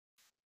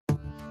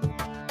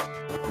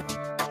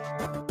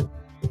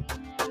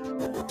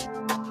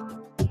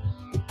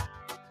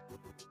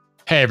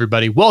Hey,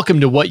 everybody. Welcome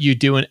to What You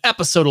Do in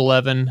episode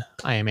 11.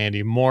 I am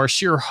Andy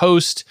Morse, your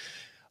host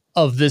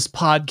of this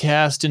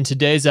podcast. And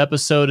today's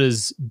episode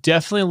is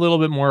definitely a little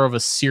bit more of a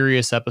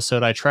serious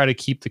episode. I try to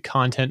keep the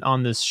content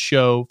on this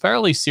show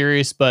fairly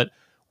serious, but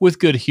with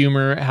good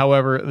humor.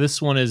 However,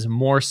 this one is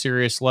more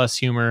serious, less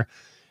humor.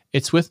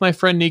 It's with my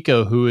friend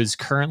Nico, who is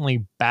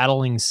currently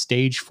battling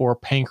stage 4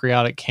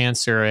 pancreatic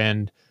cancer.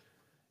 And,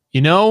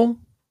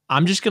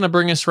 I'm just going to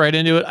bring us right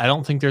into it. I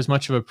don't think there's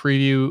much of a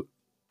preview.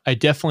 I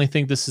definitely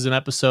think this is an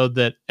episode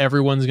that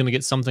everyone's going to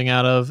get something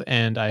out of,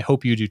 and I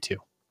hope you do too.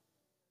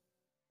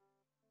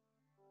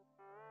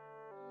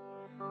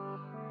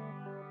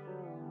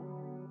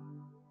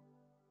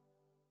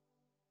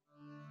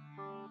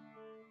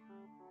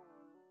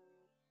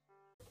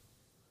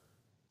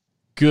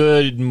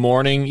 Good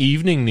morning,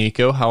 evening,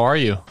 Nico. How are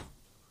you?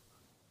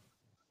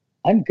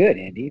 I'm good,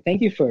 Andy.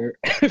 Thank you for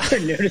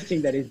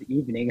noticing that it's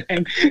evening.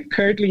 I'm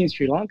currently in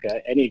Sri Lanka,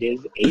 and it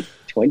is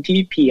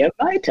 8:20 p.m.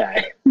 my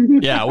time.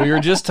 Yeah, we were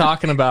just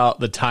talking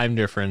about the time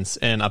difference,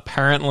 and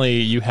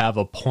apparently you have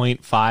a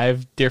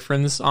 0.5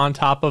 difference on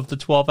top of the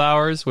 12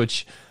 hours,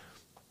 which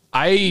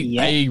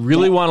I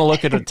really want to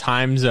look at a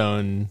time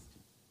zone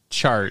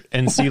chart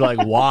and see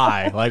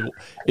why.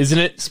 Isn't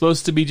it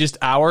supposed to be just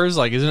hours?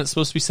 Isn't it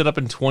supposed to be set up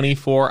in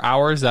 24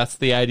 hours? That's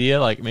the idea.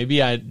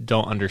 Maybe I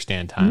don't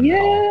understand time at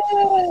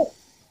all.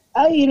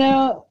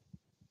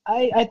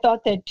 I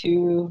thought that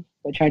too.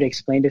 I tried to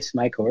explain this to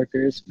my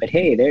coworkers, but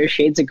hey, there are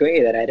shades of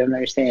gray that I don't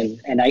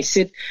understand. And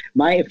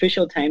my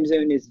official time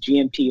zone is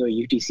GMT or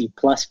UTC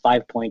plus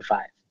 5.5.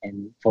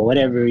 And for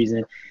whatever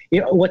reason,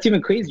 what's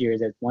even crazier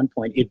is at one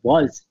point it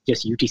was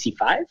just UTC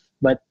 5,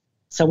 but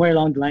somewhere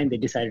along the line, they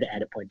decided to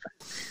add a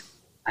 0.5.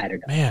 I don't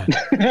know. Man,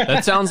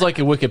 that sounds like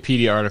a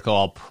Wikipedia article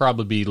I'll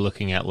probably be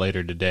looking at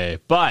later today.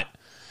 But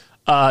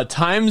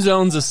time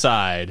zones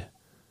aside,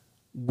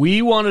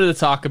 we wanted to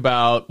talk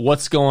about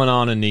what's going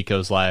on in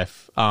Nico's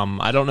life.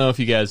 I don't know if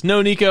you guys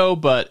know Nico,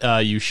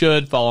 but you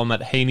should follow him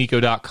at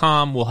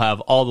heynico.com. We'll have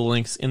all the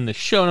links in the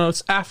show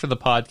notes after the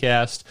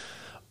podcast.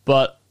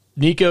 But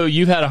Nico,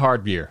 you've had a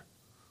hard year.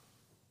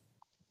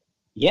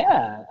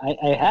 Yeah,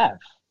 I have.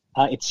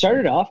 It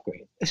started off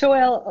great. So,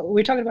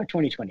 we're talking about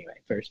 2020, right,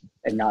 first,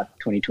 and not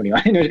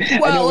 2021.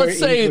 Well, let's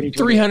say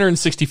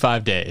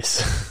 365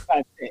 days.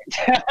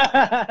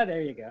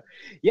 There you go.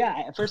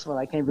 Yeah, first of all,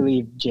 I can't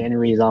believe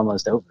January is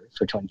almost over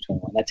for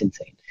 2021. That's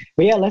insane.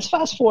 But yeah, let's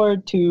fast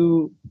forward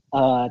to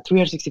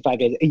 365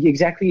 days,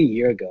 exactly a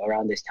year ago,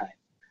 around this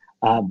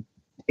time.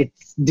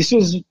 This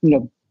was,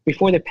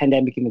 before the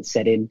pandemic even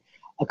set in.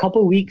 A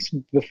couple of weeks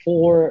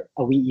before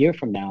year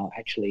from now,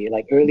 actually,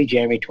 early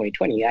January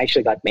 2020, I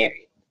actually got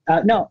married.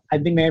 No,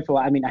 I've been married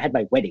I had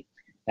my wedding.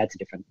 That's a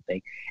different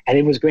thing. And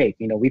it was great.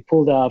 We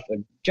pulled off a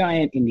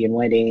giant Indian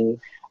wedding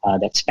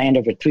that spanned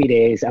over 3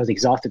 days. I was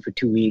exhausted for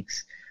 2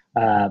 weeks,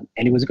 and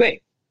it was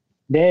great.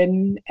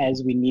 Then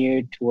as we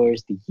neared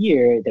towards the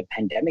year, the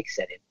pandemic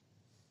set in.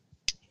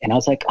 And I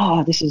was like,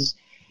 this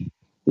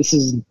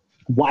is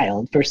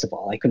wild. First of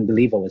all, I couldn't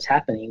believe what was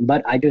happening,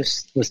 but I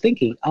just was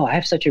thinking, I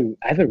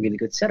have a really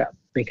good setup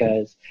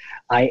because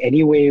I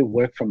anyway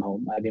work from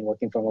home. I've been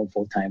working from home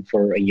full time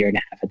for a year and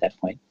a half at that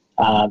point.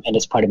 And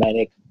as part of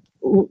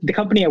the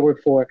company I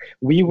work for,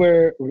 we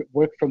were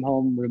work from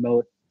home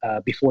remote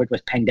before it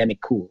was pandemic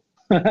cool.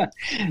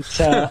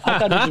 So I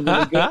thought it was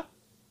really good.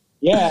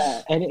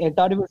 Yeah, and I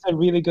thought it was a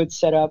really good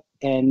setup.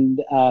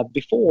 And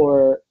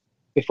before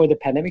the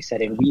pandemic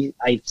set in,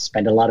 I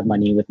spent a lot of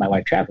money with my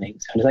wife traveling.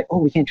 So I was like,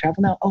 we can't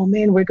travel now. Oh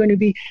man, we're going to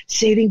be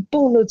saving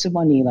boatloads of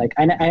money.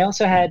 And I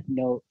also had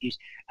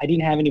I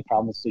didn't have any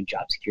problems with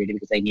job security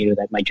because I knew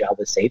that my job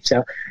was safe.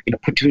 So,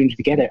 put two things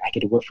together. I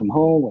get to work from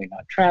home. We're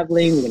not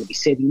traveling. We're going to be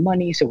saving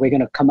money. So we're going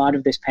to come out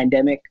of this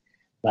pandemic,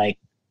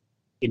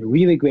 in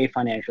really great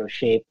financial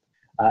shape,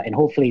 and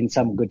hopefully in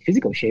some good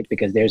physical shape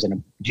because there's a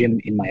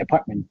gym in my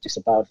apartment just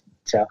above.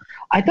 So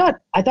I thought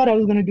I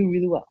was going to do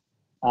really well.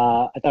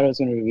 I thought I was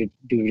going to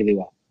do really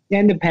well.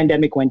 And the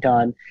pandemic went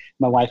on.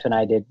 My wife and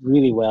I did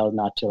really well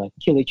not to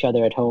kill each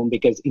other at home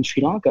because in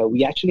Sri Lanka,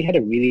 we actually had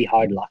a really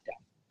hard lockdown.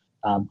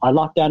 Our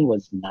lockdown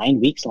was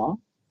 9 weeks long,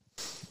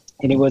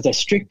 and it was as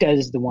strict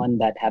as the one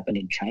that happened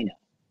in China,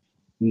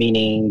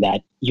 meaning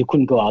that you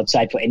couldn't go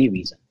outside for any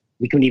reason.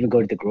 We couldn't even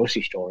go to the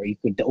grocery store.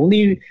 The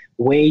only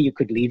way you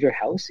could leave your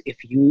house if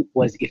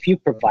you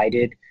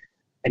provided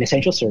an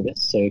essential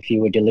service, so if you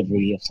were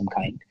delivery of some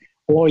kind,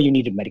 or you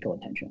needed medical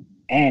attention.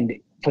 And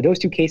for those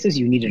two cases,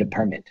 you needed a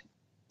permit.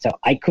 So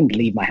I couldn't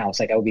leave my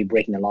house. I would be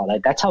breaking the law.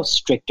 That's how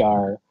strict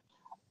our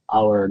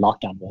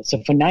lockdown was.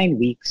 So for 9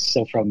 weeks,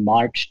 so from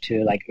March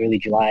to early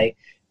July,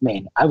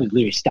 man, I was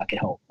literally stuck at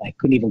home. I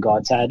couldn't even go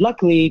outside.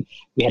 Luckily,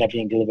 we had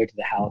everything delivered to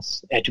the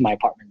house, to my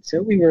apartment.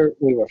 So we were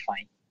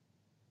fine.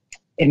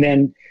 And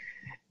then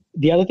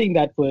the other thing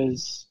that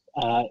was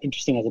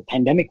interesting as the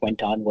pandemic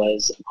went on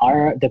was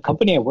the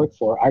company I work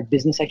for, our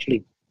business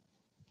actually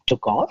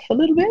took off a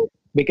little bit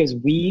because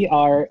we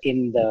are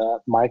in the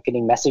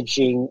marketing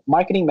messaging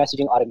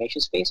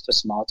automation space for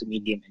small to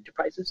medium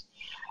enterprises.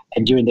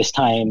 And during this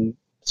time,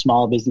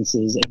 small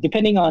businesses,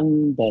 depending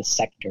on the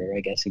sector,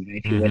 I guess,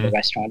 if you were in a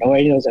restaurant or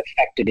any of those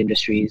affected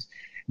industries,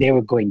 they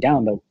were going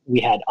down. But we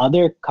had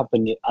other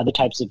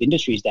types of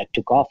industries that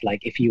took off.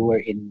 Like if you were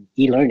in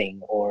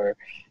e-learning or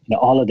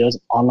all of those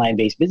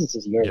online-based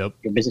businesses, your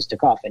business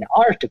took off, and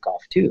ours took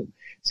off too.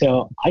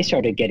 So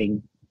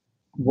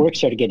work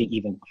started getting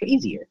even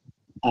crazier,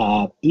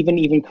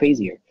 even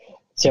crazier.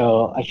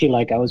 So I feel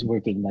like I was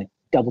working like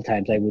double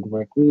times. I would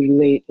work really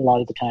late a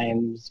lot of the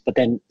times, but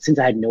then since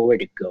I had nowhere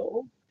to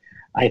go,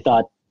 I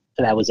thought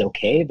that was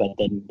okay. But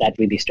then that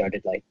really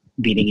started like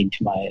beating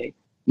into my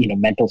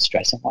mental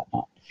stress and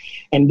whatnot.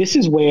 And this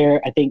is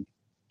where I think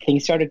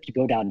things started to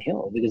go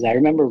downhill, because I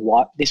remember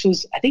this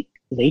was, I think,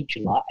 late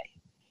July.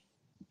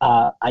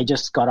 I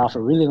just got off a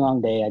really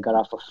long day. I got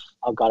off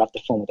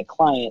the phone with a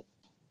client,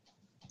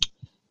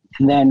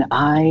 and then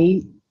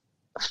I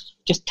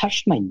just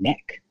touched my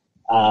neck,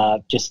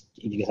 just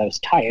because I was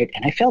tired,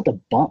 and I felt a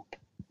bump,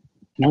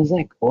 and I was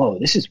like, "Whoa,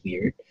 this is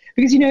weird,"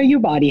 because your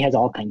body has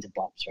all kinds of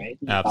bumps, right?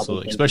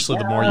 Absolutely, especially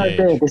the more you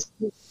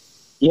age.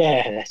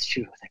 Yeah, that's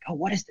true. I was like, "Oh,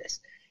 what is this?"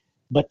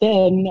 But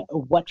then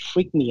what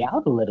freaked me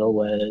out a little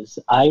was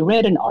I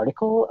read an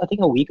article, I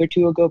think a week or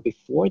two ago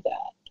before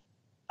that,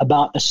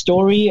 about a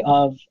story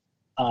of,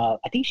 I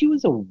think she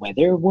was a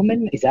weather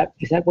woman. Is that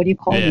what you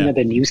call it?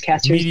 The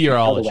newscasters?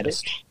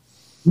 Meteorologist.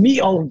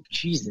 Oh,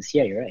 Jesus.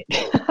 Yeah, you're right.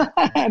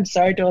 I'm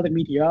sorry to all the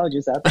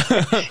meteorologists out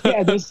there.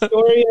 Yeah, the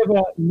story of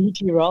a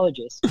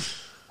meteorologist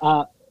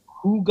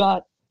who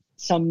got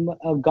some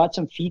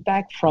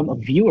feedback from a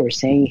viewer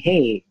saying,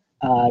 hey,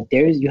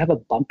 you have a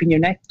bump in your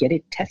neck, get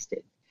it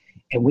tested.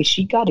 And when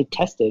she got it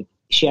tested,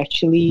 she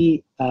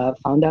actually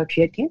found out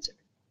she had cancer.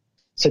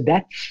 So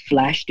that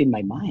flashed in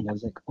my mind. I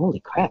was like, holy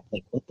crap,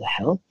 like what the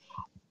hell?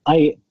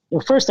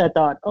 First I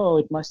thought, oh,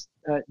 it must,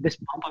 this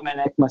bump on my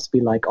neck must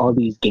be like all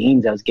these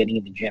gains I was getting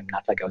in the gym.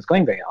 Not like I was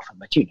going very often,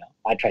 but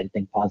I try to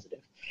think positive.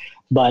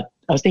 But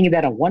I was thinking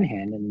that on one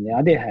hand, and on the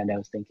other hand, I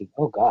was thinking,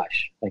 oh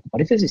gosh, like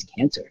what if this is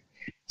cancer?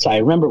 So I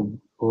remember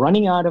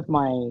running out of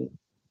my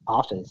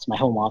office, my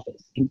home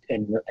office,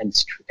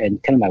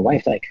 and telling my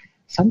wife, like,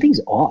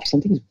 something's off,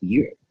 something's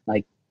weird.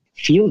 Like,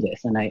 feel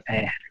this. And I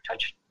had her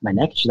touch my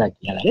neck. She's like,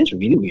 yeah, that is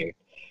really weird.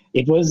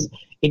 It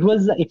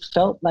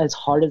felt as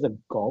hard as a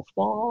golf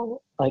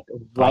ball, like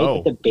right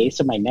at the base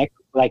of my neck,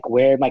 like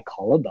where my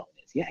collarbone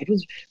is. Yeah, it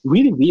was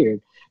really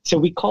weird. So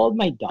we called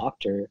my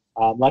doctor.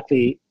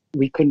 Luckily,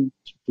 we couldn't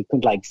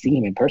like see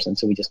him in person,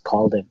 so we just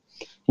called him.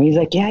 And he's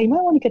like, yeah, you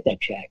might want to get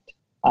that checked.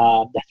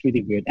 That's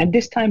really weird. And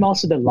this time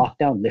also the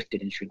lockdown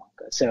lifted in Sri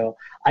Lanka. So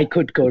I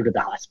could go to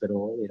the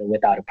hospital,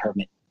 without a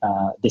permit.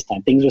 This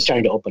time things were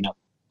starting to open up.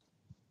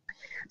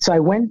 So I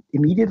went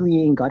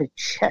immediately and got it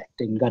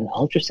checked and got an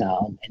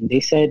ultrasound, and they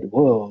said,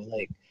 whoa,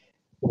 like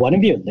one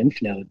of your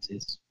lymph nodes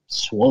is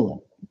swollen.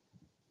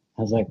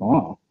 I was like,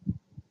 oh,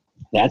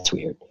 that's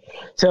weird.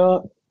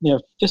 So,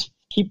 just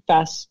keep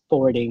fast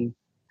forwarding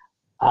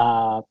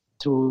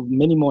through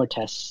many more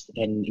tests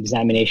and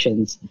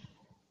examinations.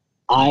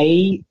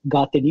 I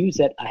got the news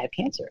that I have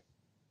cancer,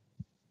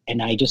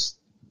 and I just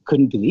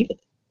couldn't believe it.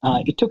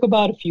 It took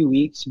about a few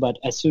weeks, but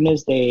as soon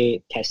as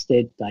they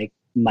tested like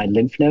my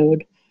lymph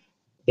node,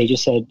 they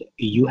just said,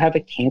 you have a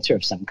cancer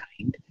of some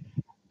kind.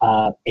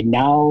 And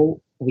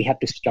now we have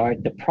to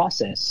start the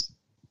process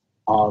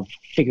of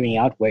figuring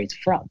out where it's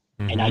from.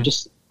 Mm-hmm. And I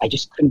just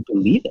couldn't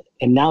believe it.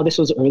 And now this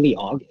was early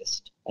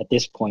August at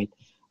this point.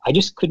 I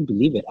just couldn't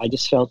believe it. I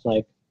just felt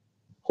like,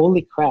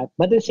 holy crap.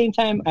 But at the same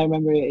time, I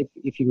remember,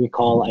 if you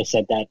recall, I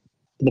said that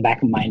in the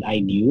back of my mind, I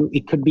knew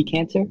it could be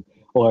cancer,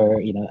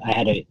 or, I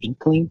had an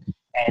inkling.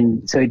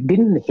 And so it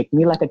didn't hit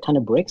me like a ton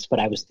of bricks, but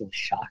I was still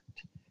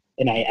shocked.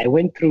 And I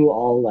went through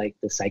all like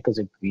the cycles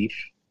of grief,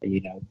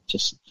 I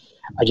just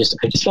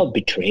felt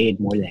betrayed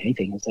more than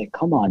anything. It's like,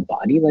 come on,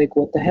 body, like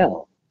what the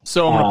hell?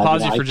 So I'm gonna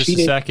pause you for just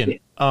a second.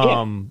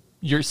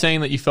 You're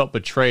saying that you felt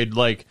betrayed.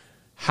 Like,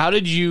 how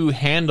did you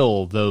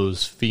handle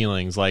those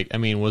feelings? Like, I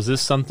mean, was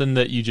this something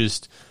that you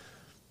just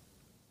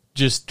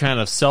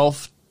kind of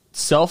self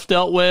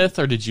dealt with,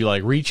 or did you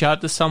like reach out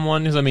to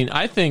someone? Because I mean,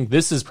 I think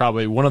this is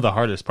probably one of the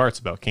hardest parts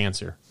about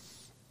cancer.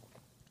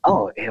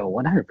 Oh,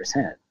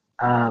 100%.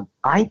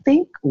 I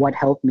think what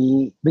helped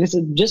me, because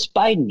just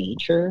by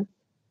nature,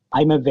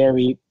 I'm a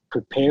very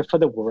prepare for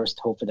the worst,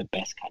 hope for the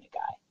best kind of guy.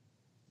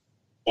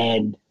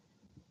 And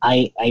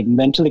I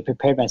mentally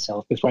prepared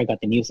myself before I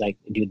got the news, like,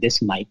 dude,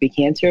 this might be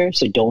cancer,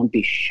 so don't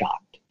be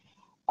shocked.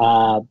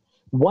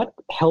 What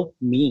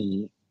helped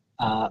me,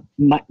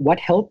 what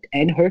helped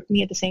and hurt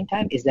me at the same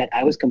time is that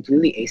I was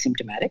completely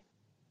asymptomatic.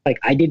 Like,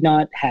 I did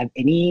not have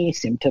any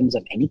symptoms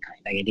of any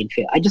kind. Like,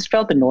 I just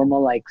felt the normal,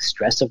 like,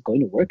 stress of going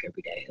to work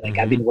every day. Like,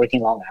 I've been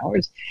working long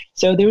hours.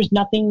 So there was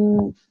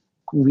nothing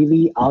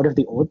really out of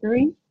the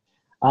ordinary.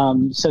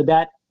 So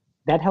that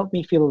helped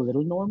me feel a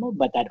little normal,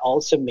 but that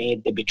also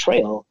made the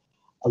betrayal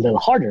a little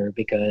harder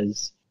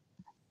because,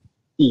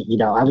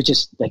 I was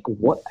just like,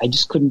 what? I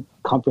just couldn't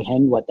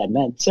comprehend what that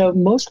meant. So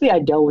mostly I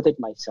dealt with it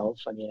myself.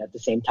 I mean, at the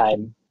same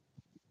time,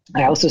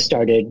 I also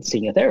started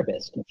seeing a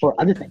therapist for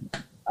other things.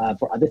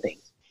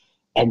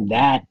 And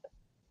that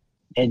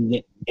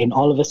and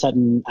all of a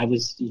sudden I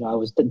was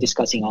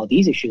discussing all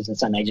these issues, and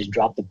suddenly I just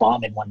dropped the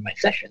bomb in one of my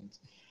sessions.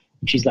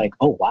 And she's like,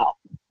 "Oh wow."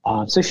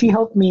 So she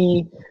helped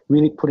me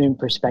really put it in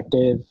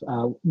perspective.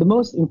 The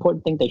most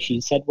important thing that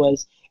she said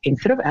was,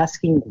 instead of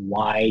asking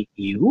why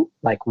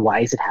why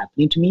is it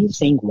happening to me,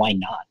 saying why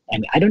not. I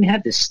mean, I don't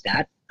have this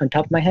stat on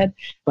top of my head,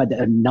 but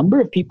the number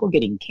of people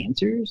getting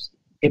cancers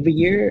every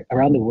year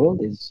around the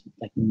world is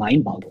like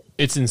mind-boggling.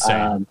 It's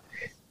insane.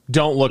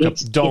 Don't look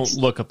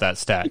up that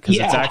stat, because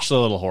it's actually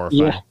a little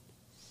horrifying.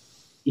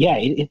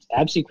 It's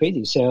absolutely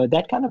crazy. So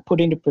that kind of put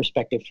into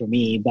perspective for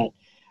me. But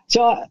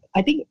so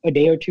I think a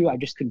day or two, I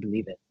just couldn't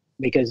believe it,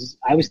 because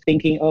I was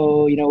thinking,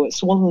 a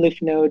swollen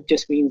lymph node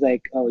just means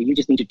like, oh, you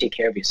just need to take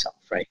care of yourself,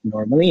 right?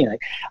 Normally,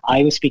 like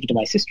I was speaking to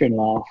my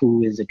sister-in-law,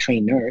 who is a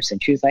trained nurse,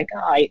 and she was like,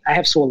 I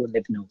have swollen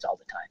lymph nodes all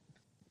the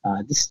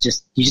time.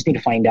 You just need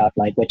to find out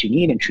like what you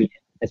need and treat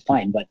it. That's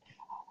fine. But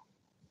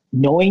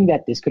knowing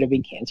that this could have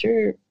been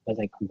cancer was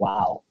like,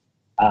 wow,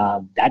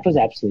 that was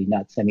absolutely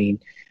nuts. I mean,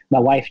 my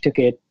wife took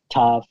it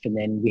tough, and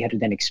then we had to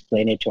then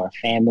explain it to our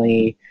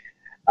family.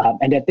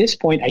 And at this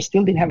point, I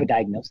still didn't have a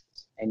diagnosis.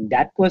 And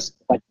that was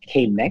what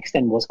came next,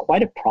 and was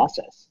quite a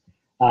process.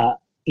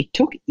 It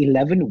took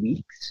 11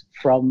 weeks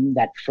from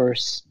that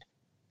first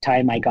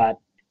time I got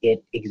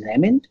it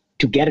examined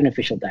to get an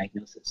official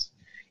diagnosis.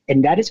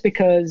 And that is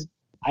because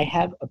I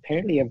have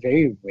apparently a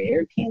very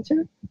rare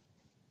cancer.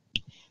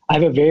 I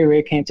have a very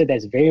rare cancer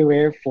that's very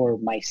rare for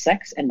my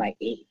sex and my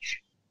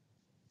age.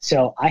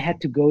 So I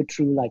had to go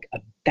through like a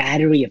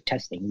battery of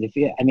testing. I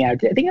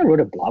think I wrote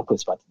a blog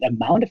post about the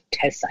amount of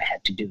tests I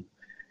had to do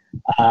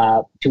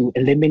to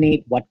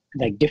eliminate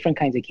different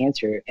kinds of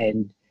cancer.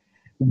 And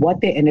what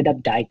they ended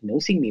up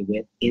diagnosing me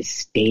with is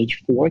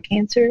stage 4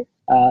 cancer.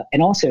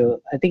 And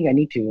also, I think I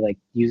need to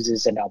use this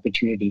as an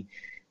opportunity.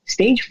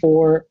 Stage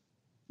 4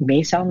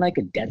 may sound like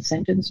a death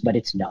sentence, but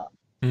it's not.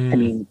 I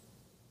mean,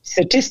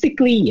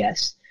 statistically,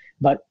 yes,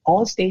 but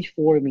all stage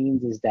 4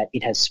 means is that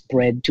it has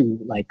spread to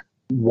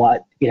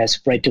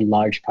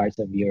large parts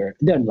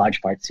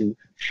to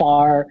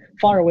far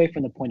away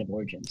from the point of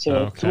origin.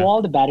 So through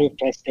all the battery of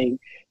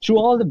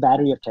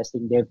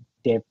testing,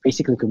 they've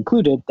basically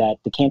concluded that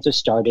the cancer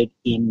started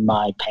in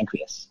my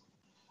pancreas.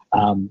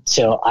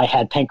 So I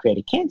had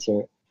pancreatic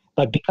cancer,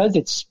 but because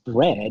it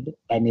spread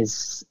and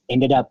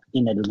ended up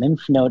in a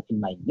lymph node in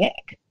my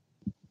neck,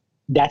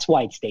 that's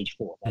why it's stage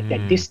 4.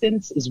 That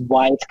distance is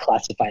why it's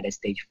classified as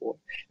stage 4.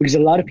 Because a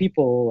lot of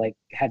people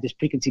have this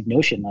preconceived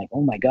notion,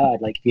 oh my God,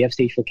 if you have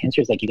stage 4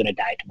 cancer, it's like you're going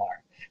to die tomorrow,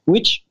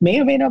 which may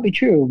or may not be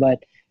true.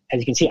 But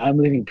as you can see, I'm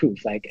living proof.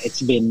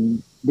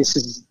 This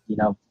is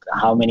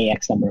how many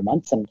X number of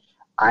months, and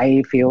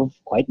I feel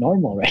quite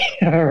normal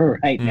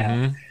right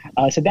now.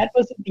 So that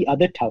was the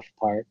other tough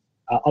part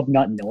of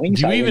not knowing.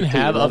 Do you even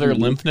have other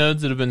lymph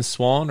nodes that have been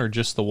swollen, or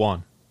just the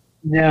one?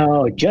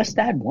 No, just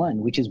that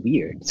one, which is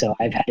weird. So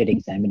I've had it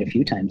examined a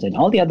few times, and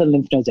all the other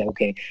lymph nodes are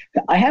okay.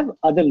 I have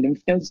other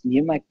lymph nodes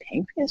near my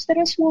pancreas that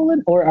are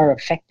swollen or are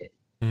affected.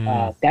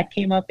 That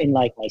came up in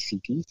my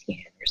CT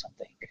scan or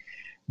something.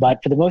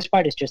 But for the most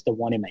part, it's just the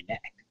one in my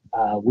neck,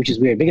 which is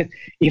weird. Because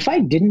if I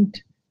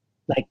didn't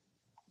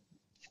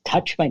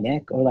touch my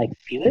neck or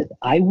feel it,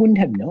 I wouldn't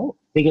have known,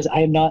 because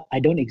I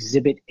don't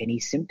exhibit any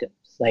symptoms.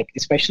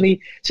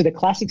 Especially, so the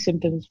classic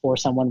symptoms for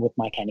someone with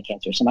my kind of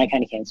cancer. So my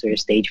kind of cancer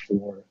is stage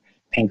 4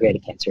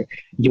 pancreatic cancer.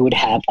 You would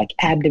have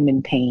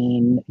abdomen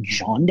pain,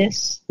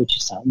 jaundice,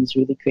 which sounds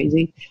really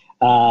crazy.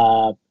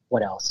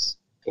 What else?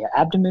 Yeah,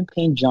 abdomen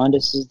pain,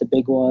 jaundice is the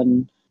big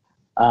one,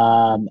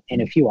 and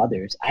a few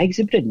others. I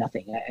exhibited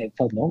nothing. I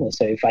felt normal.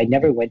 So if I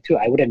never went through,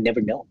 I would have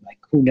never known.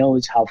 Who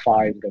knows how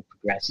far it would have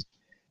progressed.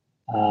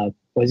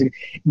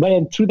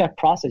 But through that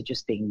process,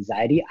 just the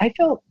anxiety,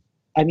 for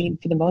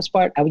the most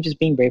part, I was just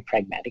being very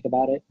pragmatic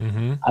about it.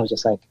 I was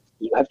just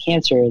you have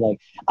cancer.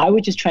 I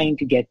was just trying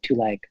to get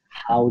to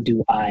how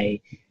do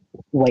I,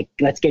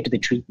 let's get to the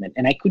treatment.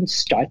 And I couldn't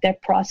start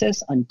that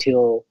process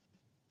until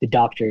the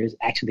doctors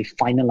actually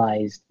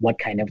finalized what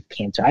kind of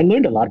cancer. I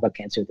learned a lot about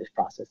cancer in this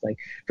process.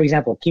 For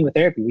example,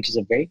 chemotherapy, which is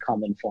a very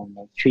common form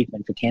of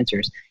treatment for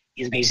cancers,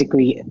 is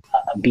basically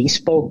a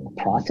bespoke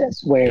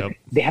process where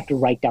they have to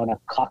write down a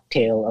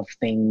cocktail of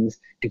things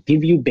to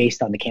give you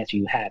based on the cancer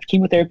you have.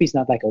 Chemotherapy is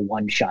not like a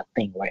one-shot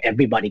thing where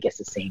everybody gets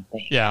the same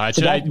thing. Yeah,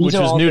 which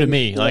was new to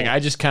me. I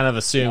just kind of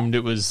assumed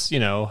it was,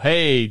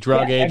 hey,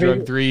 drug A,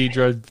 drug 3,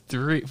 drug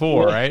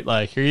 4,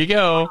 right? Here you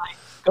go.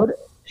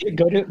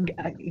 Go to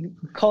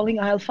calling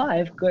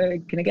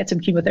IL-5. Can I get some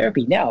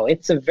chemotherapy? No,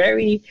 it's a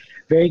very,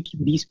 very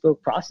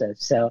bespoke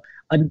process. So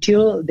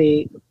until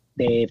they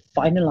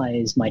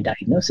finalized my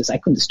diagnosis, I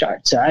couldn't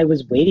start. So I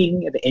was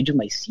waiting at the edge of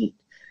my seat,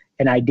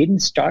 and I didn't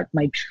start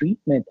my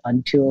treatment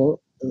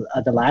until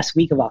the last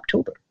week of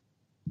October.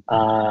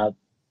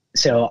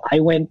 So I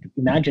went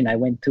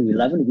through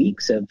 11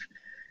 weeks of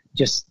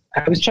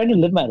I was trying to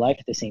live my life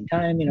at the same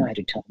time.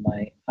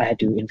 I had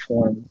to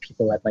inform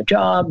people at my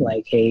job,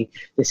 hey,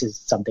 this is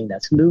something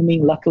that's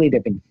looming. Luckily,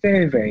 they've been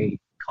very, very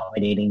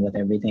accommodating with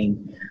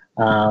everything.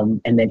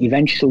 And then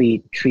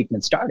eventually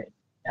treatment started.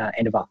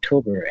 End of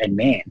October, and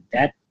man,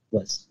 that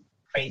was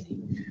crazy.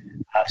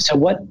 So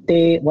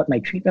what my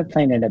treatment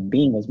plan ended up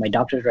being was my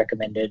doctors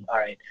recommended, all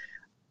right,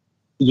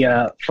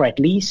 yeah, for at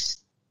least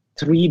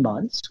 3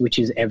 months, which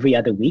is every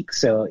other week.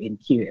 So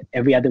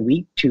every other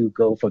week to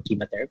go for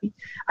chemotherapy.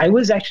 I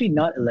was actually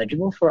not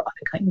eligible for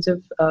other kinds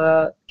of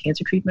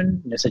cancer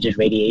treatment, such as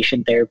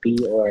radiation therapy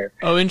or.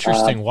 Oh,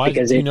 interesting. Why?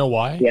 Do you know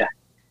why? Yeah,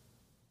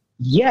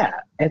 yeah,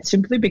 it's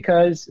simply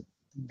because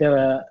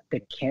the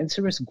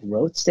cancerous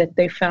growths that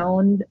they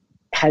found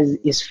has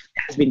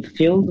been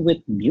filled with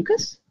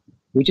mucus,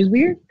 which is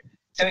weird.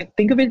 So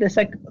think of it as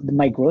like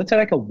my growths are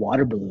like a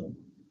water balloon,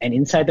 and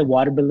inside the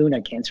water balloon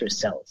are cancerous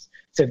cells.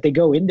 So if they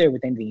go in there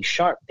with anything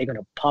sharp, they're going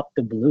to pop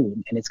the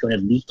balloon and it's going to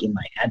leak in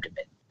my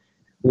abdomen,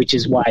 which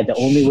is why the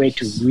only way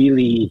to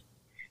really,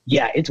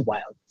 yeah, it's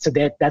wild. So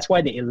that's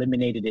why they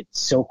eliminated it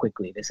so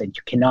quickly. They said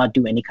you cannot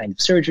do any kind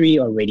of surgery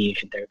or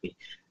radiation therapy.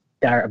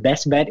 Our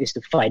best bet is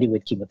to fight it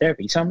with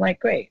chemotherapy. So I'm like,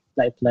 great,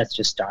 like let's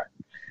just start.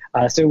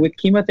 So with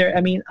chemotherapy,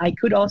 I mean, I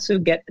could also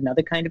get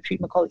another kind of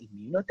treatment called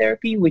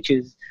immunotherapy, which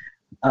is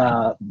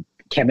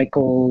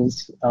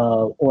chemicals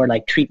or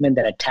like treatment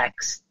that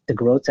attacks the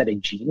growths at a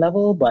gene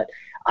level, but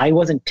I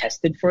wasn't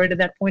tested for it at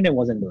that point and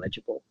wasn't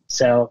eligible.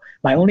 So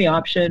my only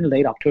option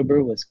late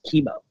October was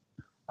chemo.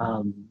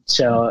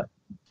 So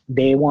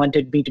they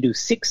wanted me to do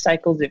 6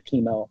 cycles of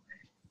chemo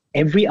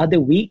every other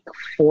week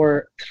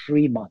for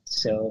 3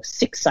 months. So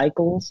 6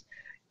 cycles.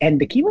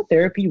 And the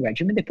chemotherapy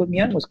regimen they put me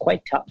on was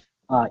quite tough.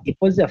 It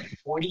was a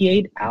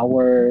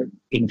 48-hour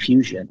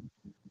infusion.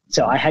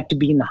 So I had to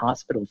be in the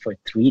hospital for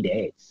 3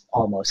 days,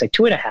 almost, like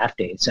 2.5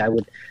 days. So I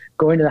would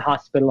go into the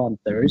hospital on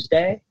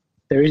Thursday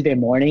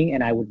morning,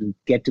 and I would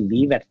get to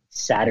leave at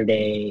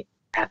Saturday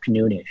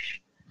afternoonish.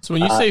 So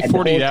when you say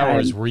 48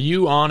 hours, were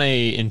you on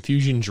a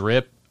infusion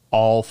drip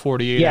all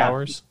 48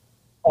 hours?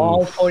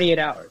 All 48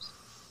 hours,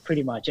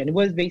 pretty much. And it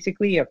was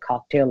basically a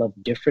cocktail of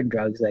different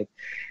drugs. Like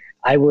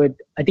I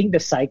think the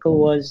cycle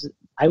was,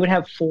 I would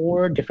have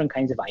 4 different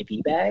kinds of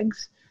IV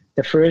bags.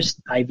 The first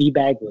IV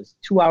bag was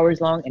 2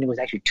 hours long, and it was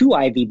actually 2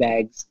 IV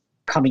bags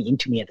coming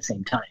into me at the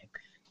same time.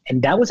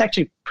 And that was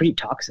actually pretty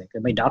toxic.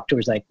 And my doctor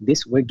was like,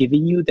 we're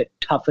giving you the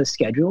toughest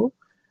schedule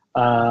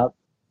that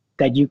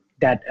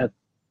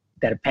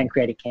a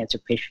pancreatic cancer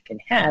patient can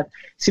have,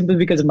 simply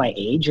because of my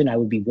age, and I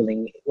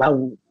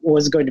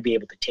was going to be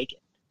able to take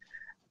it.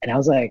 And I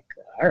was like,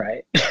 all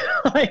right.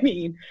 I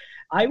mean,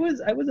 I was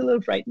a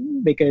little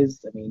frightened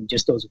because, I mean,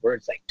 just those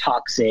words like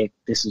toxic,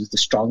 this is the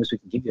strongest we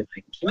can give you.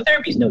 Like,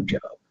 chemotherapy is no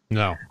joke.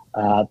 No.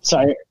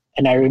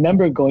 I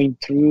remember going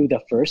through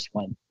the first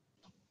one,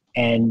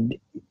 and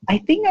I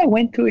think I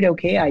went through it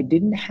okay. I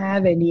didn't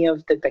have any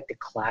of the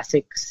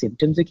classic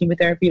symptoms of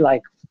chemotherapy,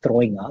 like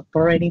throwing up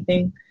or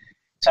anything.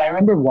 So I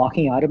remember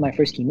walking out of my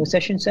first chemo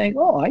session saying,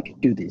 oh, I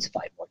could do this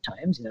 5 more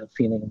times,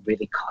 feeling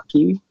really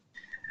cocky.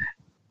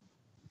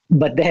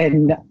 But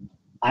then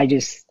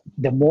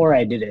the more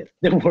I did it,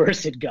 the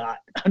worse it got,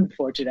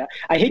 unfortunately.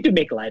 I hate to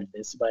make light of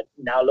this, but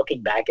now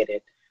looking back at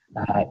it,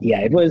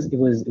 it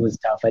was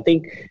tough. I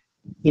think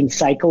in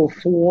cycle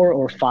 4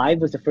 or 5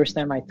 was the first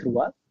time I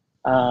threw up,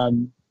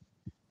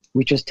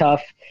 which was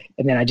tough.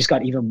 And then I just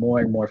got even more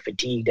and more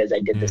fatigued as I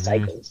did the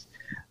cycles.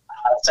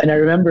 And I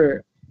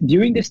remember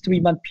during this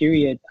 3-month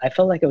period, I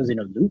felt like I was in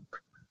a loop.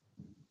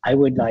 I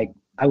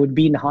would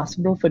be in the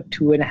hospital for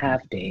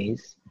 2.5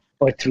 days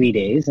or 3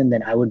 days, and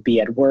then I would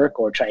be at work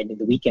or trying to do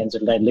the weekends,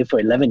 or I'd live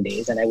for 11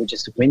 days, and I would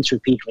just rinse,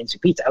 repeat.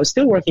 I was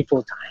still working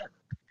full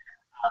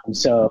time.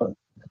 So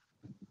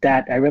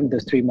that, I remember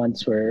those 3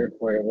 months where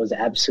it was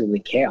absolutely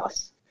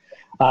chaos.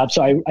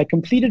 So I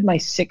completed my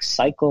 6th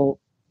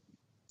cycle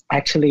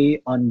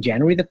actually on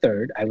January the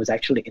 3rd. I was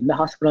actually in the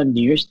hospital on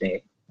New Year's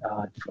Day.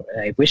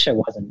 I wish I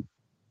wasn't,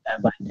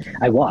 but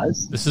I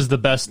was. This is the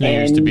best New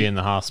Year's to be in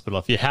the hospital.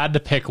 If you had to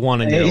pick one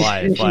in your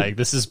life, like,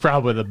 this is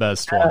probably the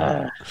best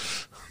one.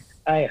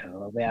 I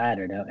hope. I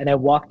don't know. And I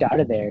walked out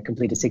of there,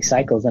 completed 6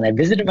 cycles, and I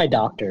visited my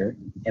doctor,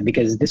 and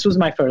because this was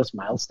my first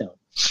milestone.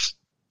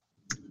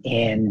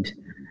 And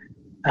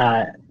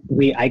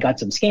I got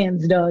some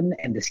scans done,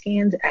 and the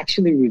scans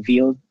actually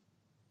revealed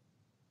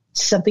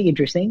something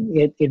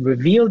interesting. It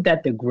revealed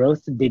that the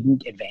growth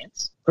didn't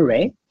advance.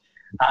 Hooray.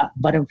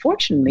 But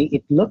unfortunately,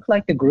 it looked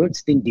like the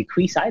growths didn't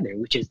decrease either,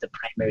 which is the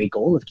primary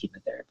goal of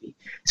chemotherapy.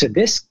 So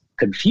this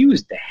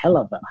confused the hell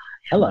out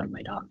of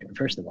my doctor,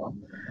 first of all,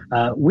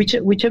 which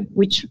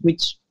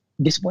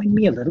disappointed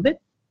me a little bit.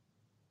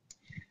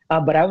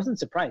 But I wasn't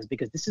surprised,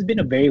 because this has been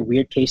a very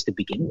weird case to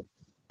begin with.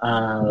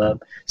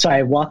 So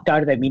I walked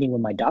out of that meeting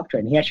with my doctor,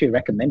 and he actually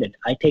recommended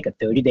I take a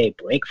 30-day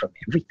break from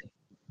everything.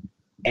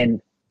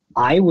 And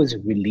I was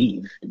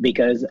relieved,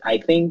 because I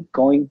think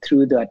going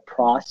through that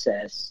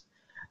process,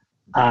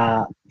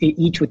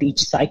 with each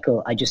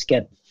cycle, I just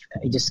kept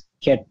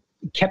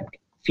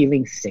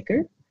feeling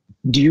sicker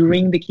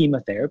during the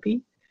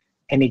chemotherapy,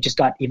 and it just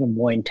got even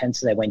more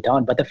intense as I went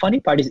on. But the funny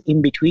part is,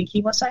 in between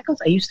chemo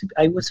cycles,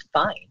 I was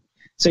fine.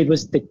 So it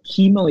was the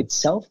chemo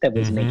itself that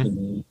was making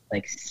me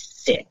like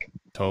sick.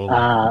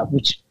 Totally.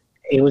 Which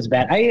it was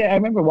bad. I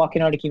remember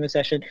walking out of chemo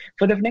session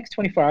for the next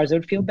 24 hours. I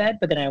would feel bad,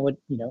 but then I would,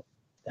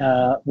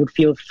 would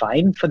feel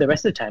fine for the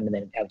rest of the time, and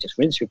then I would just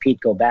rinse, repeat,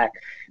 go back.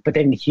 But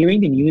then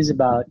hearing the news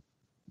about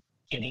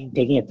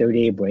taking a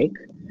 30-day break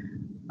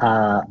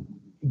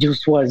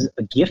just was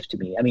a gift to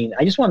me. I mean,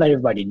 I just want to let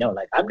everybody know,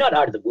 like, I'm not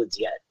out of the woods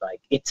yet.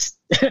 Like, it's,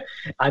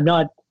 I'm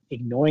not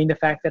ignoring the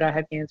fact that I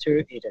have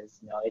cancer. It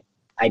is,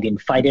 I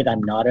didn't fight it. I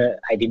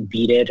didn't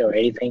beat it or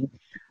anything.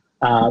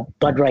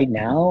 But right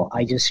now,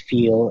 I just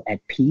feel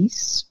at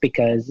peace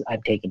because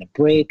I've taken a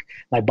break.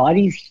 My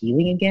body's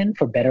healing again,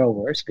 for better or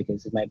worse,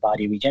 because as my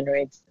body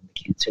regenerates and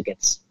the cancer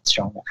gets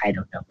stronger. I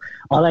don't know.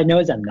 All I know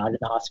is I'm not in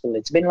the hospital.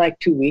 It's been like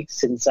 2 weeks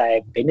since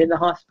I've been in the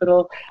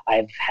hospital.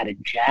 I've had a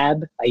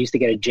jab. I used to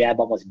get a jab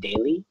almost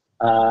daily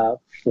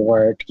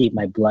to keep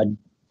my blood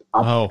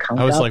up. Oh,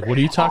 I was like, what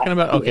are you talking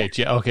about? Okay,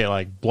 okay,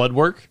 like blood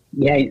work?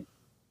 Yeah.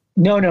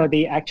 No,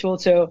 the actual,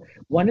 so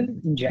one of the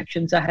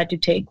injections I had to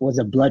take was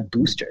a blood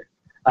booster.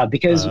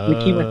 Because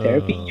with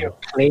chemotherapy, your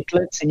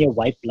platelets and your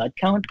white blood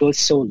count goes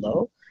so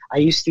low. I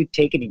used to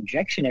take an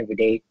injection every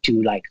day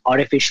to like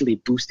artificially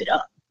boost it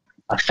up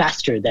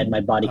faster than my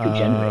body could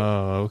generate.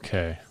 Oh,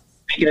 okay.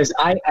 Because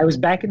I was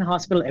back in the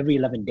hospital every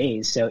 11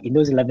 days. So in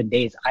those 11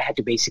 days, I had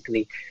to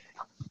basically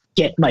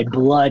get my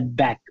blood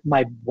back,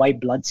 my white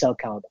blood cell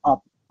count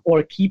up,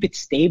 or keep it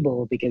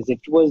stable, because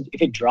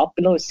if it dropped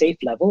below a safe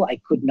level,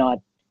 I could not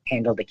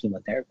handle the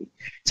chemotherapy.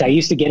 So I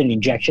used to get an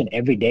injection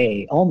every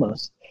day,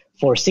 almost,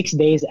 for 6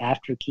 days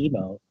after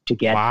chemo to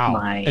get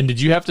my... And did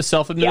you have to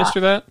self-administer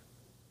that?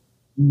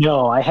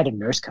 No, I had a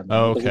nurse come in.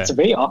 Okay. Because it's a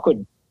very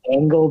awkward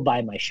angle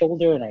by my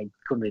shoulder, and I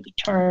couldn't really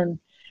turn.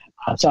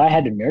 So I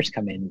had a nurse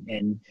come in,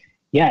 and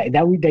yeah,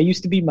 that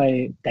used to be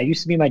my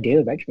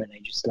daily regimen. I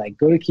just like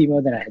go to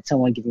chemo, then I had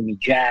someone giving me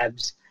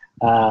jabs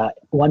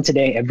once a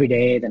day, every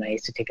day. Then I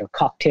used to take a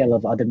cocktail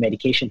of other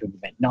medication to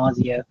prevent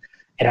nausea.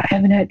 And I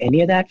haven't had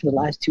any of that for the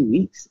last 2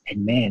 weeks.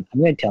 And man, I'm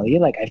going to tell you,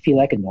 like, I feel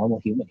like a normal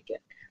human again.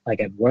 Like,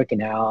 I'm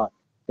working out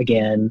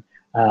again.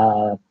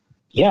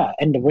 Yeah.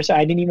 And the worst,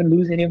 I didn't even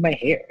lose any of my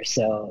hair.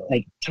 So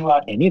like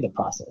throughout any of the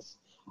process,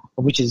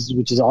 which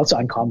is also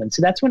uncommon.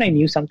 So that's when I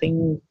knew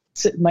something,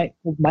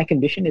 my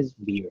condition is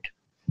weird.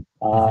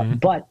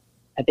 But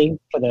I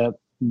think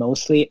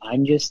mostly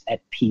I'm just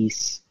at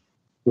peace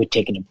with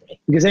taking a break,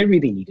 because I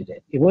really needed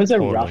it. It was a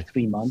rough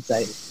 3 months.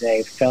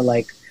 I felt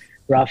like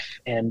rough,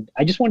 and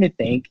I just want to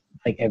thank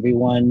like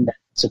everyone that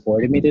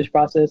supported me this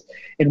process.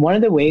 And one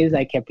of the ways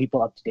I kept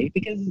people up to date,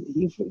 because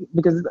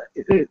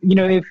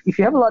if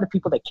you have a lot of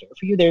people that care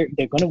for you, they're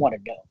going to want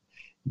to know.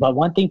 But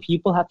one thing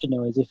people have to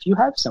know is, if you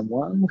have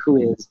someone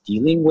who is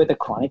dealing with a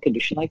chronic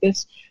condition like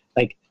this,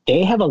 like,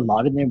 they have a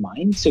lot in their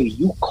mind. So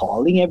you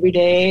calling every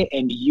day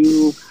and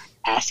you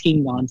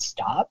asking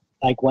nonstop,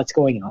 like, what's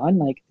going on,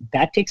 like,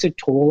 that takes a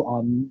toll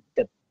on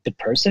the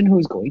person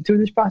who's going through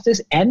this process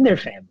and their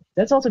family.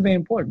 That's also very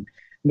important,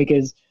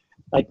 because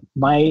like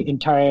my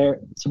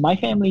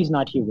family is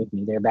not here with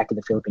me. They're back in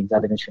the Philippines. I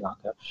live in Sri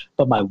Lanka.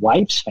 But my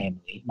wife's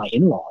family, my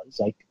in-laws,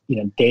 like,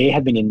 they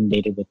have been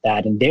inundated with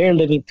that, and they're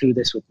living through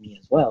this with me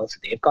as well. So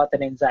they've got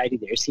that anxiety.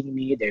 They're seeing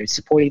me. They're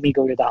supporting me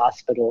go to the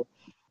hospital,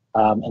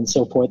 and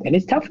so forth. And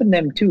it's tough for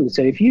them too.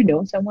 So if you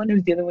know someone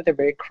who's dealing with a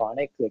very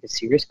chronic, like a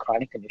serious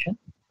chronic condition,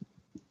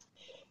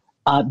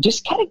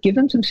 just kind of give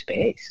them some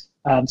space.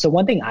 So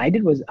one thing I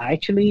did was I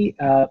actually,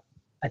 I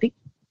think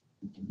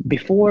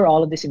before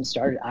all of this even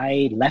started,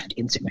 I left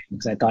Instagram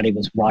because I thought it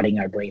was rotting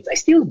our brains. I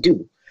still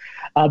do.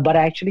 But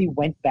I actually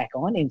went back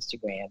on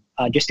Instagram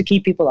just to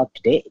keep people up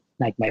to date,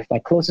 like my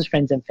closest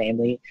friends and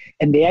family.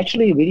 And they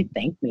actually really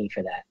thanked me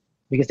for that,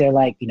 because they're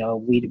like, we know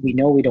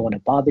we don't want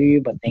to bother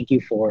you, but thank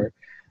you for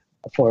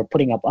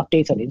putting up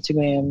updates on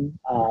Instagram.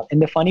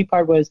 And the funny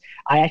part was,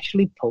 I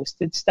actually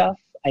posted stuff.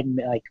 I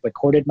like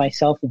recorded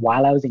myself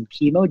while I was in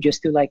chemo,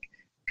 just to like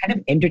kind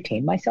of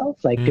entertain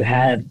myself, like to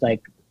have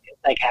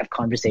have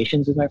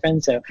conversations with my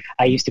friends. So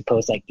I used to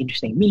post like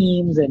interesting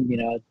memes, and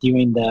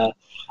during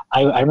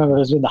I remember I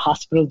was in the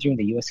hospital during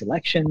the US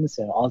elections,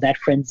 so all that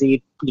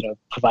frenzy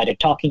provided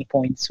talking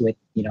points with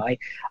I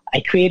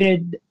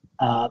created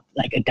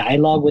like a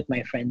dialogue with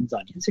my friends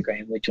on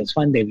Instagram, which was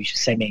fun. They would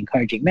just send me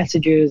encouraging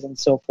messages and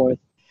so forth.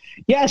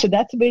 Yeah, so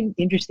that's been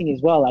interesting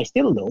as well. I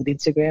still loathe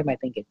Instagram. I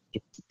think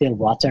it still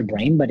rots our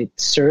brain, but it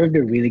served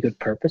a really good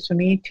purpose for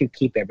me to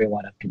keep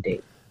everyone up to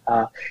date.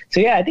 So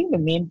yeah, I think the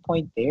main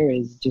point there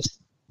is just,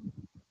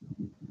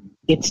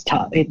 it's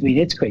tough.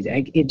 It's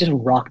crazy. It just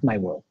rocked my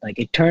world. Like,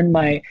 it turned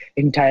my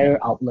entire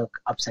outlook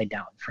upside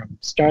down, from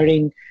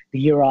starting the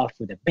year off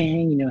with a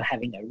bang,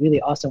 having a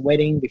really awesome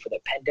wedding before the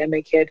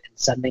pandemic hit, and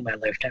suddenly my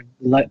life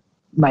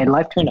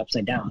turned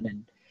upside down.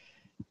 And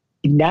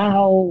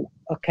now,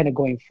 kind of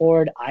going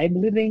forward,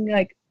 I'm living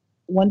like,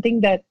 one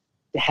thing that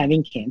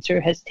having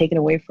cancer has taken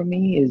away from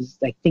me is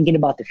like thinking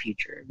about the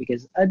future,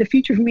 because the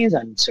future for me is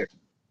uncertain.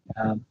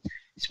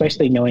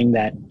 Especially knowing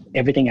that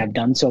everything I've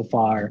done so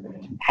far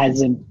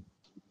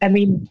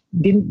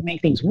didn't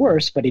make things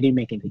worse, but it didn't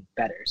make anything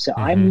better. So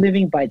I'm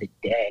living by the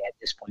day at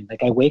this point.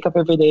 Like, I wake up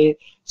every day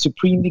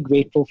supremely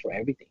grateful for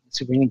everything.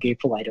 Supremely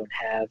grateful I don't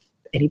have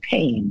any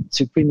pain.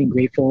 Supremely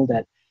grateful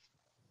that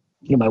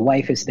my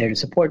wife is there to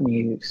support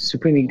me.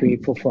 Supremely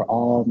grateful for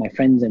all my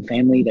friends and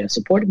family that have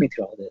supported me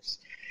through all this.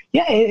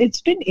 Yeah,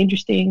 it's been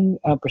interesting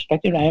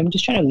perspective. I'm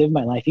just trying to live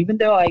my life, even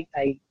though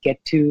I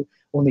get to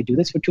only do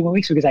this for 2 more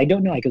weeks because I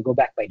don't know. I could go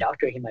back by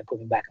doctor. He might put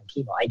me back on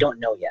chemo. I don't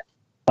know yet.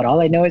 But all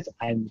I know is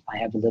I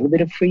have a little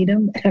bit of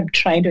freedom, and I'm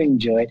trying to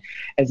enjoy it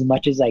as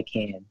much as I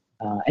can.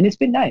 And it's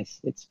been nice.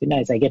 It's been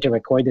nice. I get to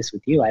record this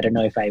with you. I don't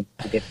know if I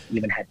would have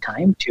even had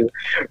time to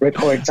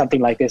record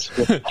something like this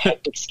with a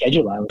hectic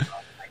schedule I was on.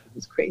 It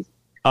was crazy.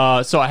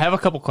 So I have a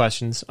couple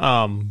questions.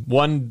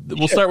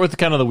 We'll start with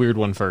kind of the weird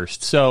one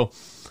first. So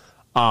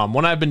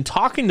when I've been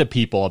talking to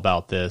people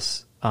about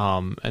this,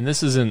 and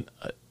this isn't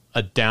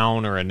a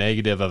down or a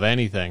negative of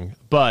anything,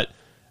 but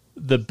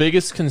the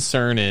biggest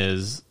concern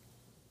is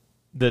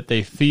that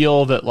they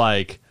feel that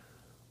like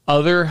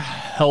other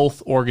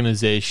health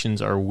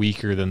organizations are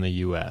weaker than the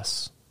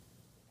U.S.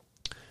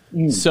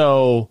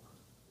 So,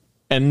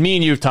 and me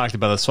and you have talked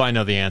about this, so I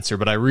know the answer,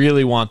 but I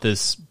really want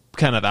this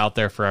kind of out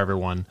there for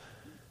everyone.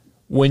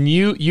 When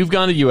you've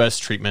gone to U.S.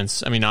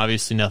 treatments, I mean,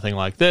 obviously nothing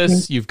like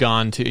this. You've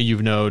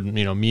known,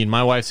 me and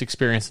my wife's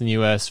experience in the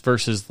U.S.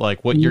 versus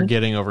like what you're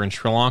getting over in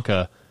Sri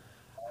Lanka.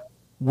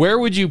 Where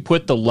would you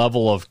put the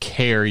level of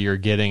care you're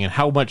getting, and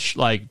how much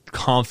like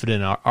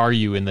confident are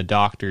you in the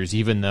doctors,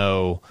 even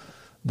though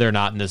they're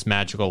not in this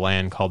magical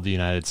land called the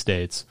United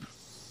States?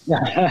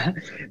 Yeah,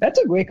 that's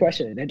a great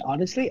question. And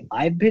honestly,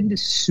 I've been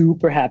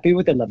super happy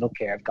with the level of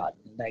care I've gotten.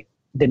 Like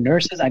the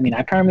nurses, I mean,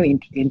 I primarily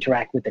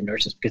interact with the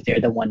nurses because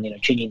they're the one,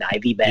 changing the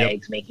IV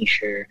bags, making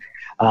sure.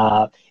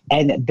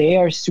 And they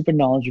are super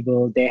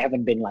knowledgeable. They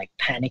haven't been like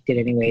panicked in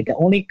any way. The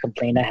only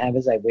complaint I have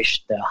is I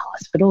wish the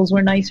hospitals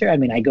were nicer. I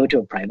mean, I go to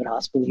a private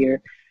hospital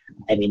here.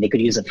 I mean, they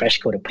could use a fresh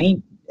coat of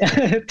paint,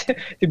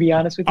 to be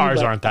honest with you.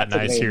 Ours aren't that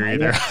nice here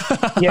either.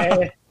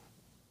 Yeah,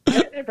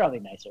 they're probably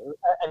nicer.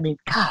 I mean,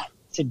 God,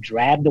 it's a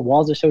drab. The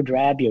walls are so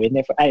drab. You're in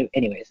there for...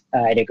 anyways,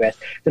 I digress.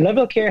 The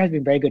level of care has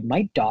been very good.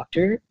 My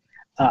doctor,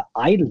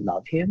 I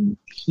love him.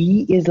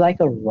 He is like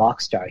a rock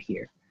star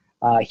here.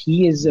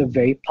 He is a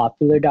very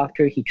popular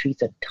doctor. He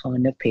treats a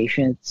ton of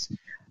patients.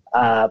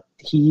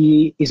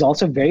 He is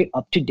also very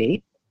up to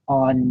date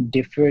on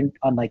different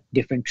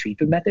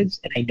treatment methods.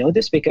 And I know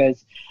this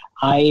because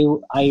I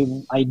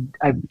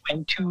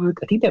went to,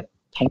 I think, the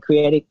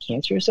Pancreatic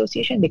Cancer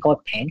Association. They call it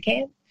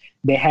PanCan.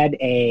 They had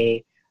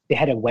a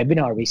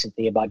webinar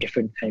recently about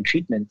different kind of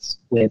treatments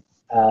with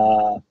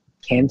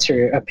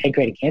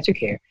pancreatic cancer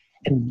care.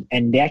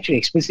 And they actually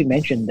explicitly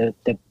mentioned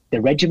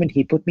the regimen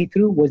he put me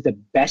through was the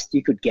best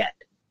you could get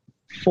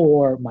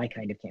for my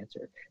kind of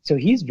cancer. So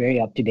he's very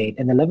up to date,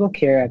 and the level of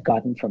care I've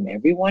gotten from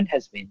everyone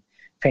has been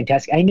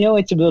fantastic. I know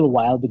it's a little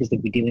wild because they'll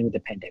be dealing with